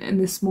person in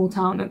this small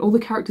town, and all the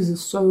characters are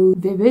so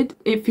vivid.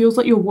 It feels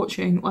like you're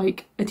watching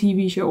like a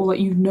TV show, or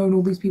like you've known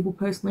all these people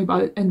personally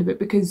by the end of it,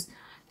 because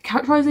the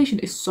characterization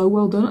is so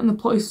well done and the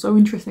plot is so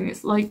interesting.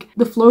 It's like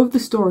the flow of the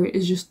story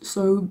is just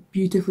so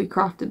beautifully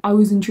crafted. I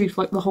was intrigued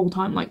for like the whole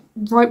time. Like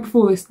right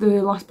before this,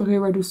 the last book I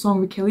read was Song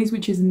of Achilles,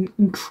 which is an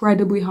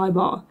incredibly high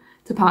bar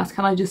to pass,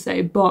 can I just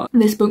say, but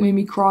this book made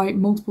me cry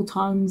multiple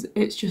times.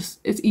 It's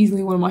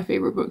easily one of my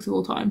favourite books of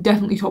all time.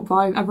 Definitely top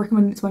 5. I've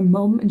recommended it to my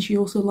mum and she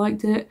also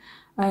liked it,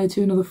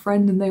 to another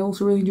friend, and they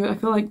also really enjoyed it. I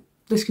feel like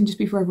this can just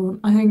be for everyone.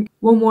 I think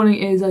one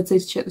warning is I'd say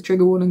to check the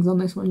trigger warnings on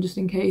this one just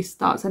in case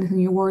that's anything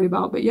you're worried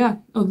about, but yeah,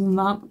 other than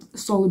that,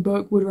 solid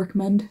book, would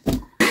recommend.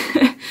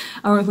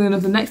 Ironically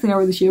enough, the next thing I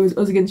read this year was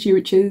Us Against You,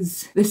 which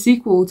is the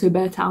sequel to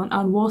Beartown,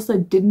 and whilst I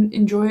didn't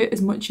enjoy it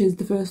as much as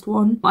the first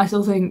one, I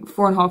still think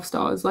 4.5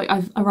 stars. Like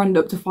I ran it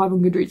up to 5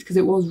 on Goodreads because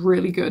it was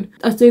really good.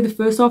 I'd say the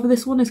first half of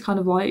this one is kind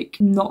of like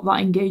not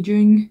that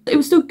engaging. It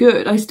was still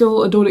good. I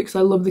still adored it because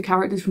I love the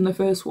characters from the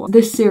first one.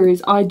 This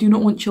series, I do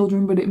not want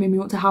children, but it made me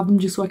want to have them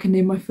just so I can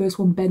name my first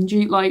one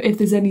Benji. Like if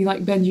there's any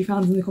like Benji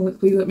fans in the comments,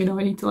 please let me know.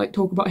 I need to like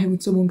talk about him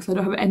with someone because I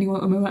don't have anyone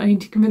at the moment. I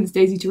need to convince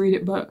Daisy to read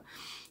it, but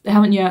they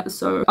haven't yet.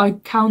 So I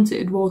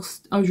counted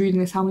whilst I was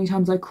reading this how many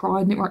times I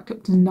cried, and it racked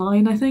up to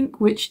 9, I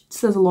think, which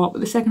says a lot.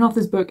 But the second half of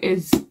this book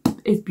is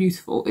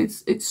beautiful.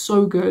 It's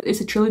so good. It's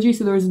a trilogy,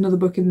 so there is another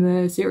book in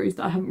the series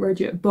that I haven't read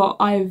yet, but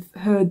I've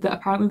heard that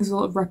apparently there's a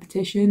lot of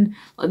repetition.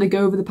 Like they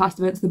go over the past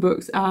events of the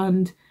books,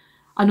 and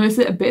I noticed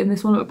it a bit in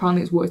this one, but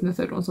apparently it's worse in the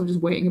third one, so I'm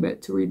just waiting a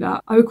bit to read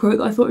that. I have a quote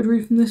that I thought I'd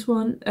read from this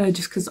one,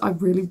 just because I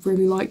really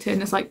liked it,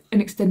 and it's like an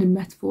extended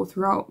metaphor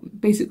throughout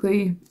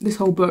basically this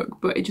whole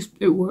book, but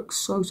it works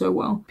so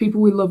well.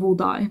 People we love will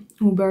die,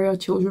 and we'll bury our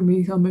children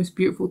beneath our most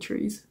beautiful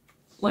trees.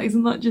 Like,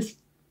 isn't that just...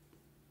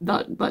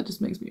 That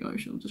just makes me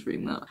emotional just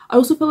reading that. I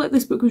also feel like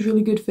this book was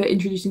really good for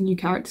introducing new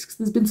characters, because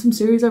there's been some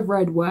series I've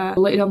read where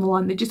later down the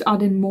line they just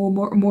add in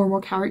more and more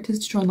characters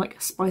to try and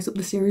like spice up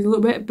the series a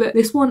little bit, but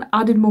this one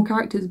added more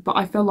characters, but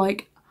I felt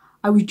like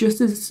I was just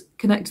as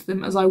connected to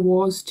them as I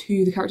was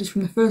to the characters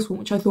from the first one,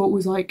 which I thought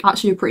was like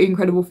actually a pretty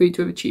incredible feat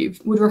to have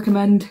achieved. Would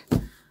recommend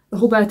the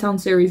whole Beartown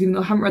series, even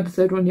though I haven't read the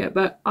third one yet,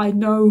 but I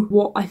know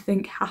what I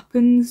think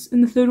happens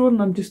in the third one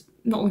and I'm just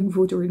not looking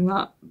forward to reading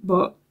that,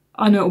 but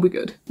I know it'll be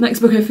good.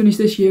 Next book I finished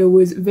this year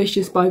was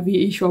Vicious by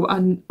V.E. Schwab,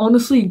 and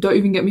honestly, don't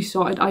even get me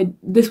started.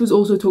 This was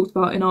also talked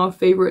about in our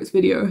favourites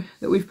video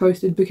that we've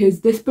posted,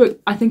 because this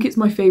book, I think it's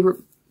my favourite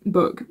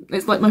book.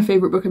 It's like my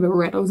favourite book I've ever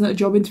read. I was at a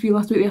job interview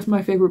last week, they asked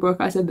my favourite book,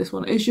 I said this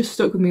one. It's just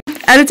stuck with me.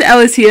 Editor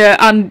Ellis here,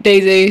 and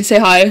Daisy, say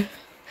hi.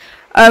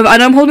 I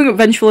know I'm holding up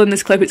Vengeful in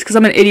this clip, it's because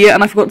I'm an idiot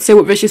and I forgot to say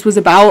what Vicious was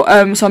about,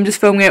 so I'm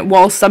just filming it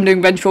whilst I'm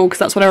doing Vengeful because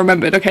that's what I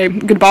remembered. Okay,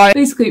 goodbye.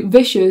 Basically,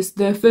 Vicious,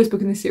 the first book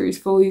in this series,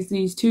 follows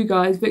these 2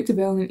 guys, Victor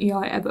Vale and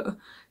Eli Eber,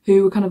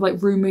 who were kind of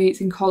like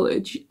roommates in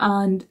college,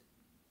 and...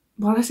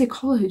 why did I say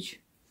college?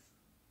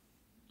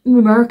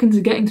 Americans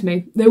are getting to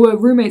me. They were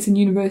roommates in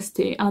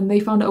university and they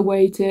found out a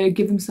way to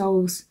give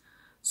themselves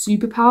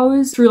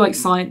superpowers through like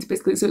science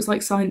basically. So it's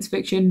like science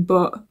fiction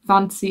but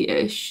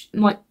fantasy-ish,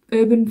 like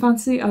urban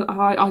fantasy.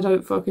 I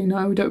don't fucking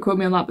know, don't quote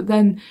me on that. But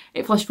then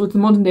it flashed forward to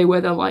the modern day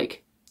where they're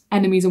like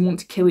enemies and want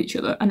to kill each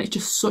other, and it's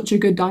just such a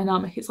good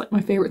dynamic. It's like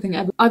my favourite thing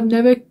ever. I've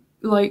never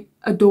like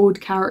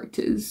adored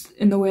characters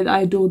in the way that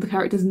I adored the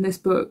characters in this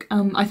book.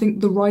 I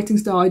think the writing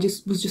style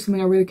was just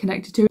something I really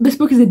connected to. This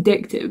book is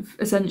addictive,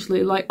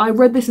 essentially. Like, I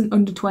read this in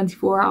under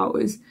 24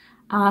 hours,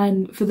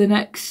 and for the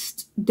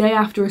next day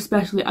after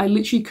especially, I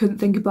literally couldn't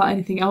think about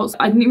anything else.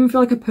 I didn't even feel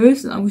like a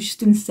person. I was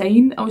just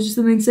insane. I was just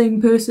an insane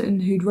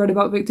person who'd read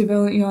about Victor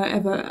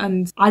ever,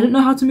 and I didn't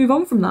know how to move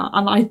on from that,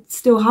 and I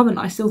still haven't.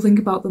 I still think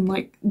about them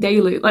like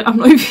daily. Like, I'm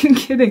not even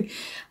kidding.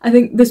 I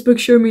think this book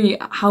showed me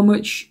how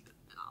much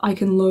I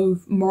can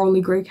love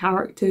morally grey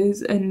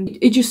characters, and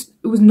it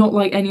was not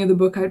like any other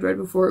book I'd read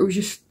before. It was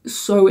just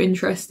so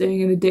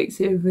interesting and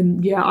addictive,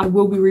 and yeah, I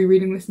will be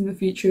rereading this in the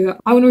future.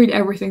 I want to read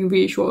everything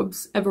V.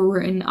 Schwab's ever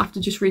written after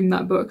just reading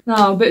that book.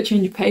 Now, a bit of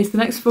change of pace. The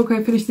next book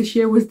I finished this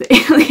year was the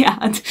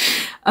Iliad.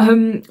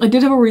 I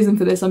did have a reason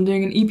for this. I'm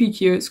doing an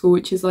EPQ at school,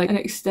 which is like an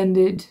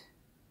extended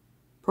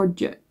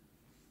project.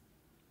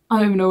 I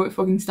don't even know what it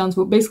fucking stands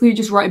for. Basically, you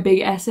just write a big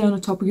essay on a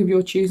topic of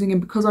your choosing,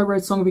 and because I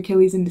read Song of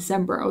Achilles in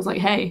December, I was like,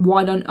 hey,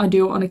 why don't I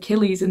do it on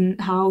Achilles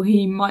and how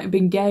he might have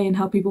been gay and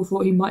how people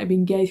thought he might have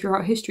been gay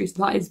throughout history.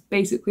 So that is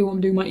basically what I'm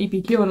doing my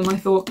EPQ on, and I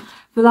thought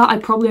for that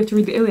I'd probably have to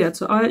read the Iliad.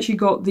 So I actually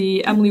got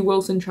the Emily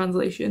Wilson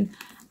translation,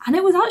 and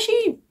it was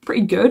actually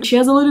pretty good. She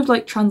has a load of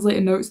like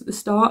translated notes at the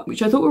start,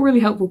 which I thought were really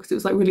helpful because it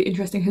was like really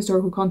interesting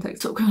historical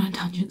context. Stop going on a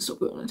tangent,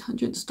 stop going on a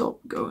tangent, stop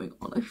going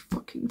on a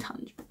fucking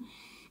tangent.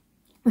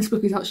 This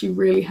book is actually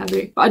really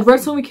heavy. But I'd read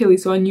Song of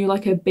Achilles, so I knew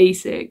like a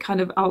basic kind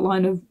of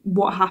outline of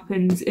what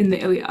happens in the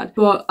Iliad.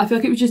 But I feel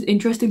like it was just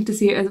interesting to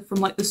see it as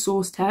from like the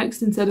source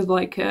text instead of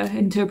like an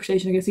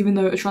interpretation, I guess, even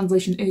though a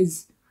translation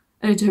is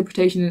an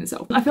interpretation in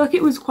itself. I feel like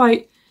it was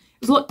a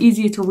lot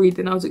easier to read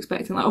than I was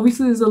expecting. Like,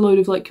 obviously there's a load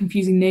of like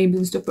confusing names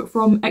and stuff, but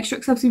from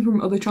extracts I've seen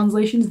from other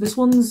translations,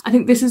 I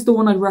think this is the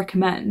one I'd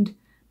recommend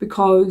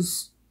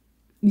because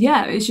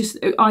yeah, it's just,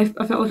 I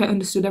felt like I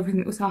understood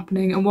everything that was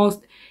happening, and whilst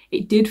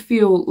it did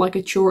feel like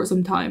a chore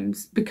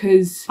sometimes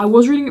because I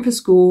was reading it for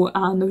school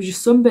and there was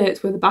just some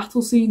bits where the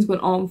battle scenes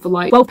went on for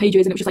like 12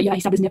 pages and it was just like, yeah, he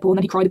stabbed his nipple and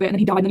then he cried a bit and then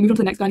he died and then he moved on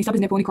to the next guy and he stabbed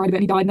his nipple and he cried a bit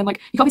and he died and then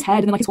like he cut his head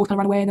and then like his horse kind of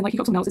ran away and then like he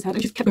cut someone else's head, and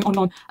it just kept going on and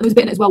on. And there was a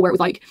bit in it as well where it was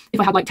like, if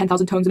I had like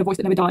 10,000 tones and a voice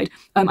that never died,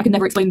 I could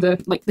never explain the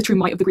true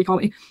might of the Greek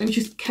army. It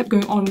just kept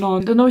going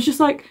on, and I was just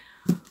like,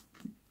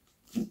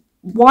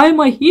 why am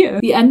I here?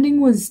 The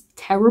ending was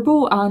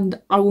terrible and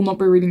I will not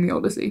be reading the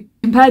Odyssey.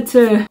 Compared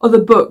to other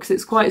books,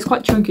 it's quite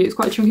chunky. It's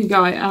quite a chunky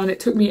guy and it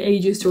took me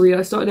ages to read.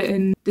 I started it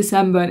in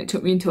December and it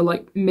took me until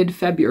like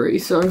mid-February.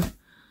 So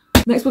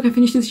the next book I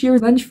finished this year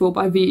is Vengeful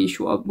by V.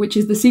 Schwab, which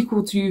is the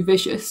sequel to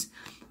Vicious.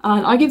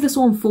 And I gave this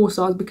one 4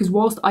 stars because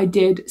whilst I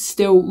did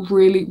still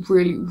really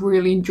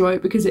enjoy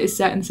it because it is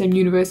set in the same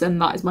universe and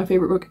that is my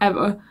favourite book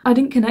ever, I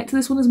didn't connect to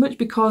this one as much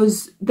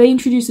because they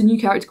introduced a new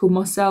character called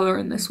Marcella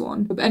in this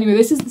one. But anyway,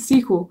 this is the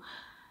sequel.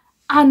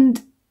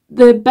 And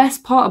the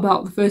best part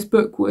about the first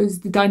book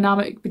was the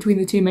dynamic between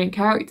the two main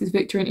characters,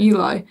 Victor and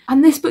Eli.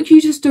 And this book, you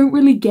just don't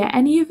really get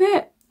any of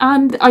it.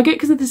 And I get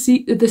because of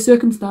the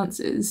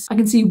circumstances, I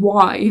can see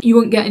why you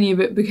won't get any of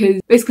it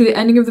because basically the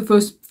ending of the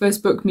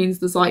first book means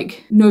there's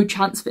like no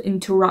chance for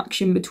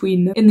interaction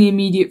between them in the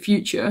immediate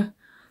future.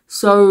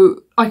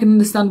 So I can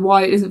understand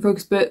why it isn't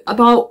focused, but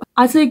about,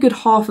 I'd say a good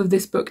half of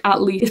this book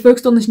at least is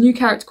focused on this new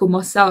character called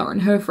Marcella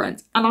and her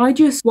friends. And I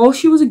just, whilst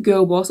she was a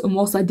girl boss and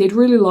whilst I did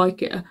really like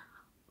her,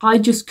 I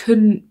just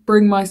couldn't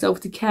bring myself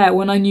to care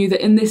when I knew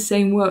that in this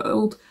same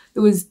world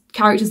there was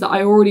characters that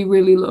I already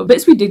really loved.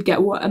 Bits we did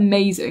get were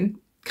amazing,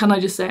 can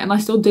I just say, and I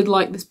still did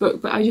like this book,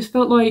 but I just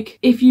felt like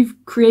if you've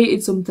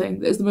created something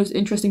that is the most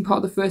interesting part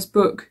of the first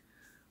book,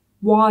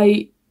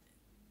 why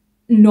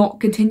not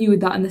continue with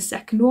that in the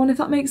second one, if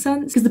that makes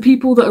sense? Because the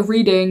people that are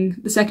reading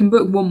the second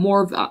book want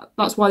more of that.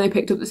 That's why they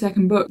picked up the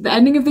second book. The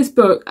ending of this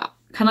book,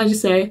 can I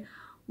just say,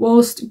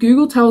 whilst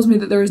Google tells me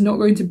that there is not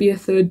going to be a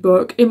third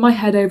book, in my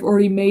head I've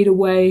already made a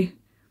way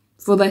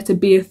for there to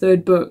be a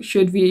third book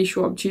should V.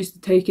 Schwab choose to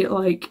take it.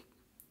 Like,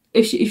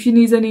 if she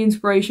needs any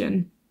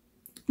inspiration,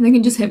 they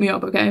can just hit me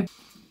up, okay?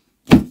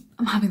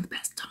 I'm having the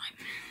best time.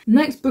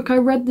 Next book I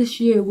read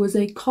this year was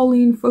a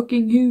Colleen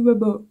fucking Hoover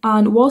book.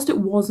 And whilst it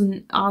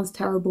wasn't as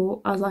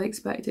terrible as I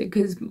expected,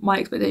 because my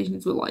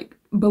expectations were like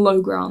below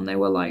ground, they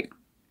were like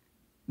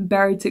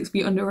buried 6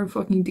 feet under and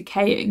fucking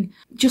decaying.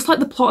 Just like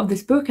the plot of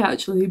this book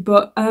actually,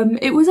 but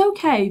it was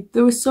okay.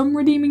 There were some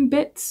redeeming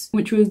bits,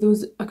 there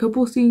was a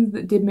couple of scenes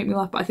that did make me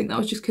laugh, but I think that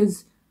was just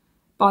because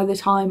by the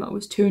time I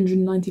was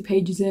 290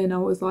 pages in, I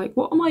was like,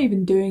 what am I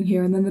even doing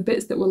here? And then the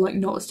bits that were like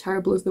not as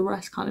terrible as the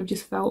rest kind of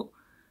just felt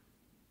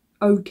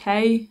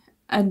okay,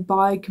 and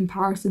by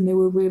comparison they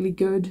were really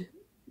good.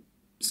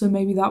 So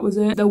maybe that was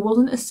it. There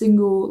wasn't a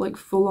single like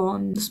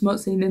full-on smut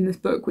scene in this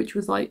book, which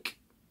was like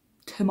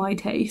to my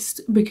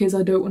taste because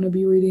I don't want to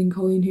be reading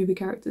Colleen Hoover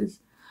characters.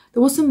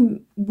 There was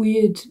some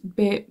weird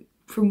bit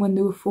from when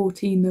they were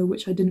 14 though,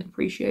 which I didn't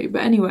appreciate.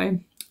 But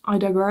anyway, I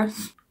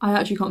digress. I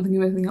actually can't think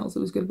of anything else that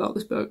was good about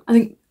this book. I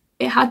think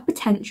it had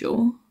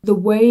potential. The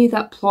way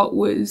that plot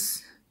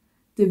was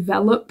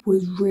developed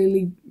was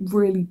really,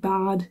 really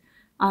bad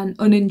and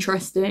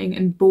uninteresting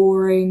and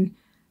boring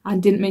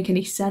and didn't make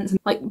any sense.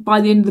 Like, by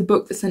the end of the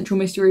book, the central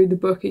mystery of the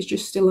book is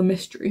just still a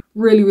mystery.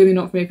 Really, really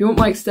not for me. If you want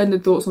my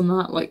extended thoughts on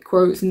that, like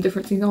quotes and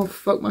different things, oh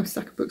fuck, my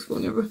stack of books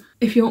falling over.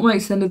 If you want my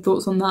extended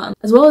thoughts on that,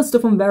 as well as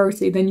stuff on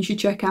Verity, then you should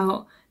check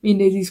out me and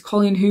Daisy's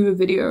Colin Hoover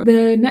video.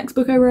 The next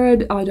book I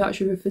read, I don't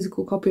actually have a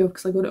physical copy of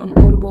because I got it on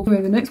Audible.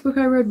 Anyway, the next book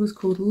I read was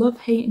called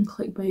Love, Hate and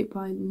Clickbait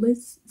by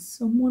Liz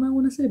someone, I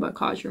want to say, but I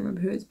can't actually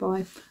remember who it's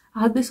by.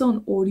 I had this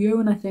on audio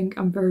and I think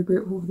I'm very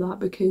grateful for that,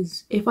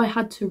 because if I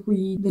had to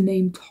read the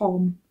name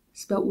Tom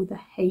spelt with a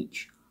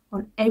H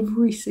on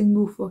every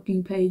single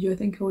fucking page, I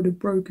think I would have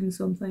broken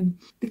something.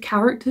 The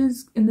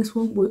characters in this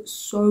one were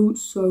so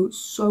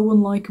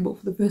unlikable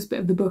for the first bit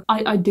of the book.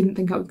 I didn't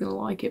think I was gonna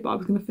like it, but I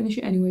was gonna finish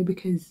it anyway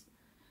because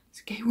it's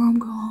a gay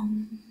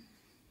rom-com.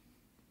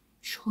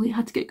 Surely it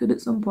had to get good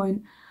at some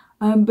point.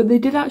 But they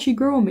did actually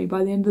grow on me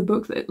by the end of the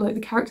book. That, like,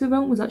 the character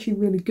development was actually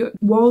really good.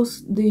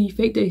 Whilst the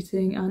fake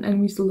dating and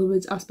enemies to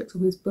lovers aspects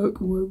of this book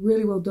were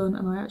really well done,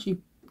 and I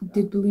actually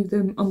did believe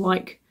them,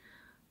 unlike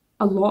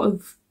a lot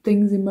of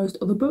things in most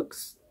other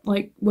books,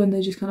 like when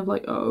they're just kind of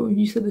like, oh,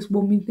 you said this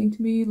one mean thing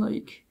to me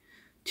like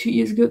 2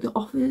 years ago at the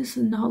office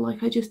and now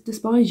like I just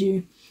despise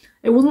you.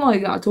 It wasn't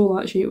like that at all,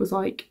 actually. It was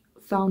like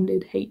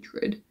founded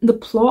hatred. The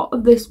plot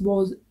of this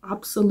was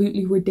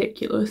absolutely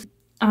ridiculous,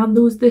 and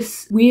there was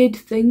this weird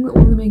thing that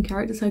one of the main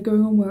characters had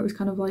going on where it was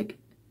kind of like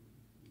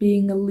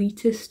being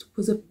elitist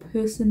was a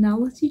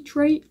personality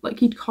trait. Like,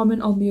 he'd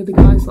comment on the other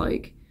guy's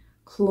like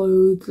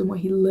clothes and where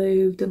he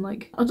lived, and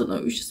like, I don't know,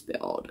 it was just a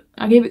bit odd.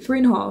 I gave it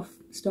 3.5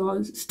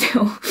 stars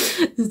still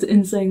just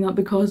in saying that,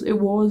 because it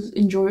was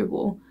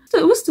enjoyable. So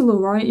it was still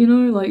alright, you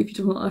know, like if you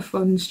just want a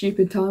fun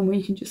stupid time where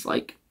you can just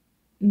like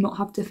not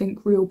have to think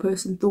real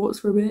person thoughts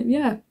for a bit,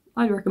 yeah,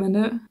 I'd recommend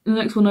it. The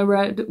next one I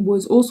read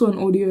was also an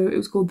audio. It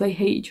was called They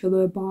Hate Each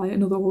Other by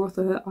another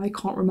author. I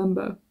can't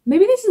remember.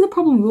 Maybe this is the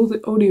problem with all the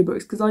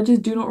audiobooks, because I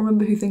just do not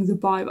remember who things are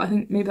by, but I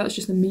think maybe that's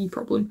just a me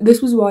problem.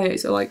 This was YA,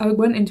 so like I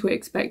went into it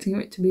expecting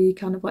it to be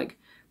kind of like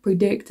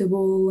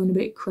predictable and a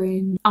bit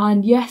cringe.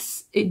 And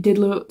yes, it did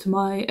live up to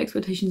my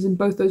expectations in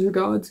both those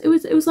regards. It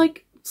was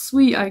like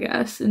sweet, I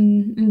guess,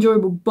 and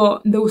enjoyable,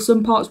 but there were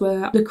some parts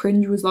where the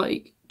cringe was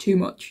like too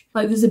much.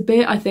 Like, there's a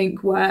bit, I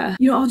think, where,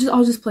 you know,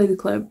 I'll just play the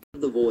clip.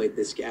 Avoid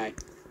this guy.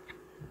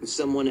 If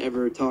someone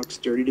ever talks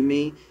dirty to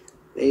me,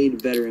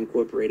 they'd better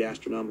incorporate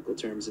astronomical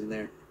terms in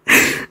there.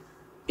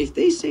 If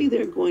they say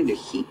they're going to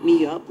heat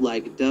me up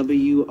like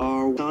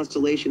WR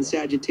constellation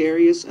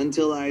Sagittarius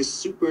until I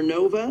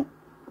supernova,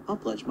 I'll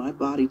pledge my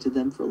body to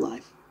them for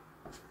life.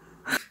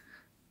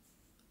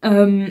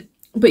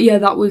 But yeah,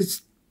 that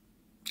was,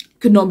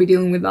 could not be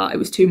dealing with that. It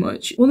was too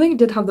much. One thing it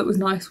did have that was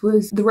nice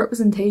was the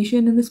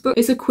representation in this book.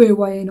 It's a queer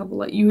YA novel,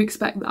 like you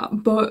expect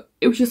that, but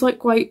it was just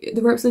like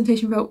the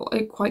representation felt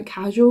like quite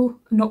casual,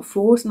 not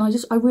forced, and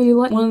I really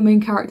like one of the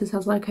main characters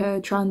has like a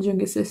trans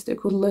younger sister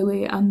called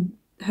Lily, and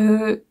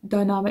her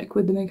dynamic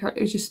with the main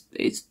character is just,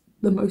 it's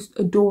the most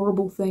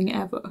adorable thing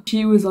ever.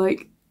 She was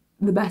like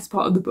the best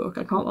part of the book,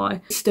 I can't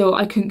lie. Still,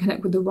 I couldn't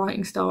connect with the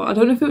writing style. I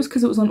don't know if it was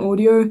because it was on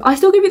audio. I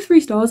still gave it 3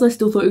 stars. I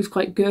still thought it was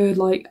quite good.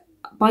 Like,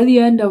 by the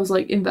end I was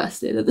like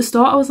invested. At the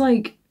start I was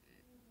like,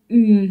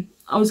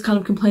 I was kind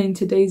of complaining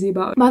to Daisy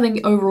about it. But I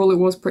think overall it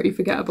was pretty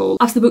forgettable.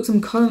 As the books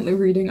I'm currently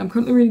reading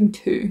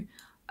 2.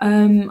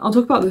 I'll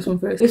talk about this one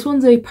first. This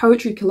one's a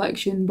poetry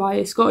collection by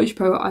a Scottish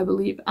poet, I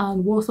believe,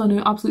 and whilst I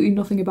know absolutely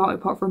nothing about it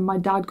apart from my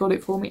dad got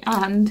it for me,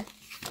 and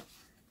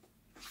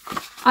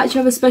I actually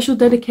have a special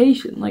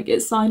dedication, like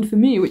it's signed for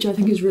me, which I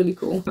think is really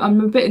cool. I'm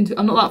not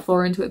that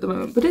far into it at the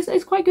moment, but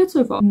it's quite good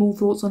so far. More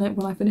thoughts on it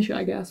when I finish it,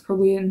 I guess,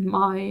 probably in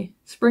my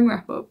spring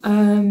wrap up.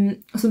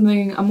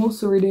 Something I'm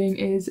also reading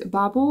is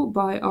Babel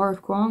by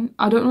R.F. Kuang.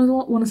 I don't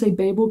want to say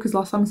Babel because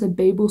last time I said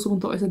Babel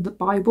someone thought I said the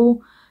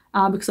Bible.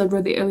 Because I'd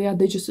read the Iliad,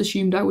 they just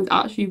assumed I was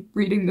actually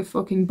reading the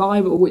fucking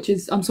Bible, which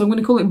is, so I'm going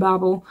to call it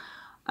Babel.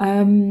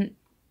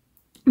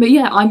 But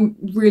yeah, I'm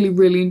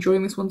really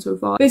enjoying this one so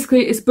far.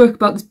 Basically, it's a book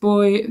about this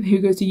boy who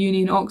goes to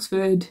uni in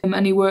Oxford,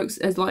 and he works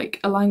as like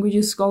a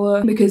languages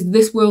scholar, because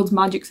this world's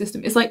magic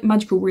system, it's like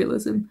magical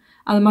realism,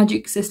 and the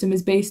magic system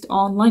is based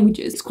on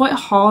languages. It's quite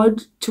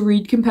hard to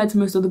read compared to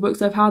most other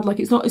books I've had. Like,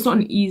 it's not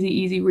an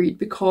easy read,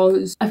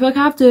 because I feel like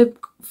I have to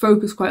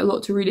focus quite a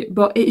lot to read it,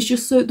 but it's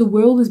just so, the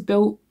world is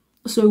built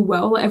so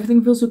well, like,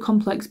 everything feels so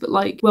complex but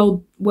like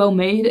well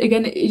made.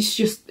 Again, it's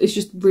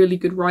just really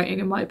good writing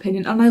in my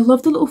opinion, and I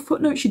love the little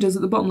footnotes she does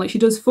at the bottom. Like, she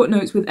does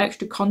footnotes with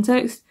extra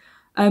context,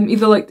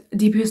 either like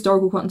deeper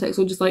historical context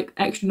or just like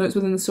extra notes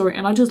within the story,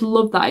 and I just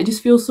love that. It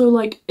just feels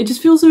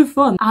so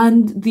fun,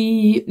 and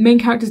the main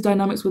character's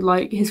dynamics with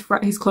like his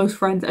close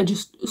friends are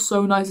just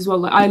so nice as well.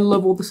 Like, I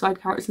love all the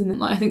side characters, and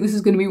like I think this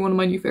is going to be one of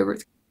my new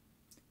favorites.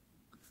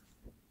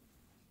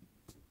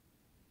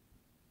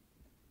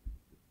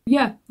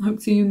 Yeah, I hope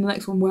to see you in the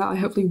next one where I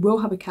hopefully will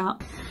have a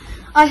cat.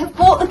 I have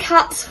bought the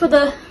cats for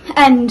the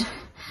end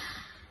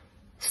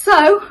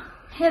So,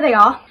 here they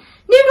are.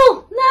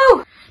 Noodle!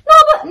 No!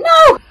 Norbert,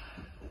 no!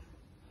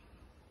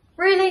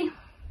 Really?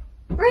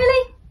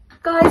 Really?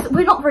 Guys,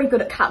 we're not very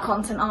good at cat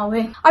content, are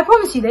we? I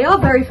promise you, they are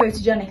very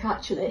photogenic,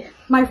 actually.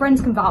 My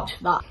friends can vouch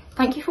for that.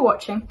 Thank you for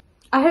watching.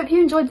 I hope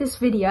you enjoyed this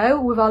video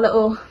with our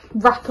little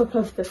wrap-up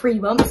of the 3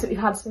 months that we've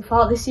had so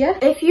far this year.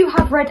 If you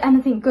have read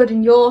anything good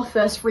in your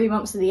first 3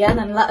 months of the year,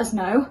 then let us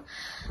know.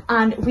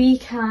 And we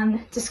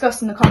can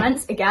discuss in the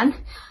comments again.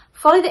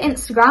 Follow the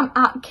Instagram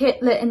at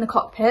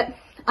KitLitInTheCockpit.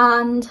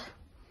 And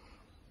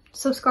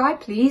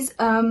subscribe, please,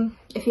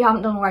 if you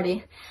haven't done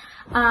already.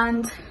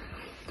 And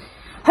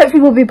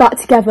hopefully we'll be back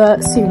together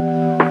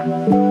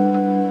soon.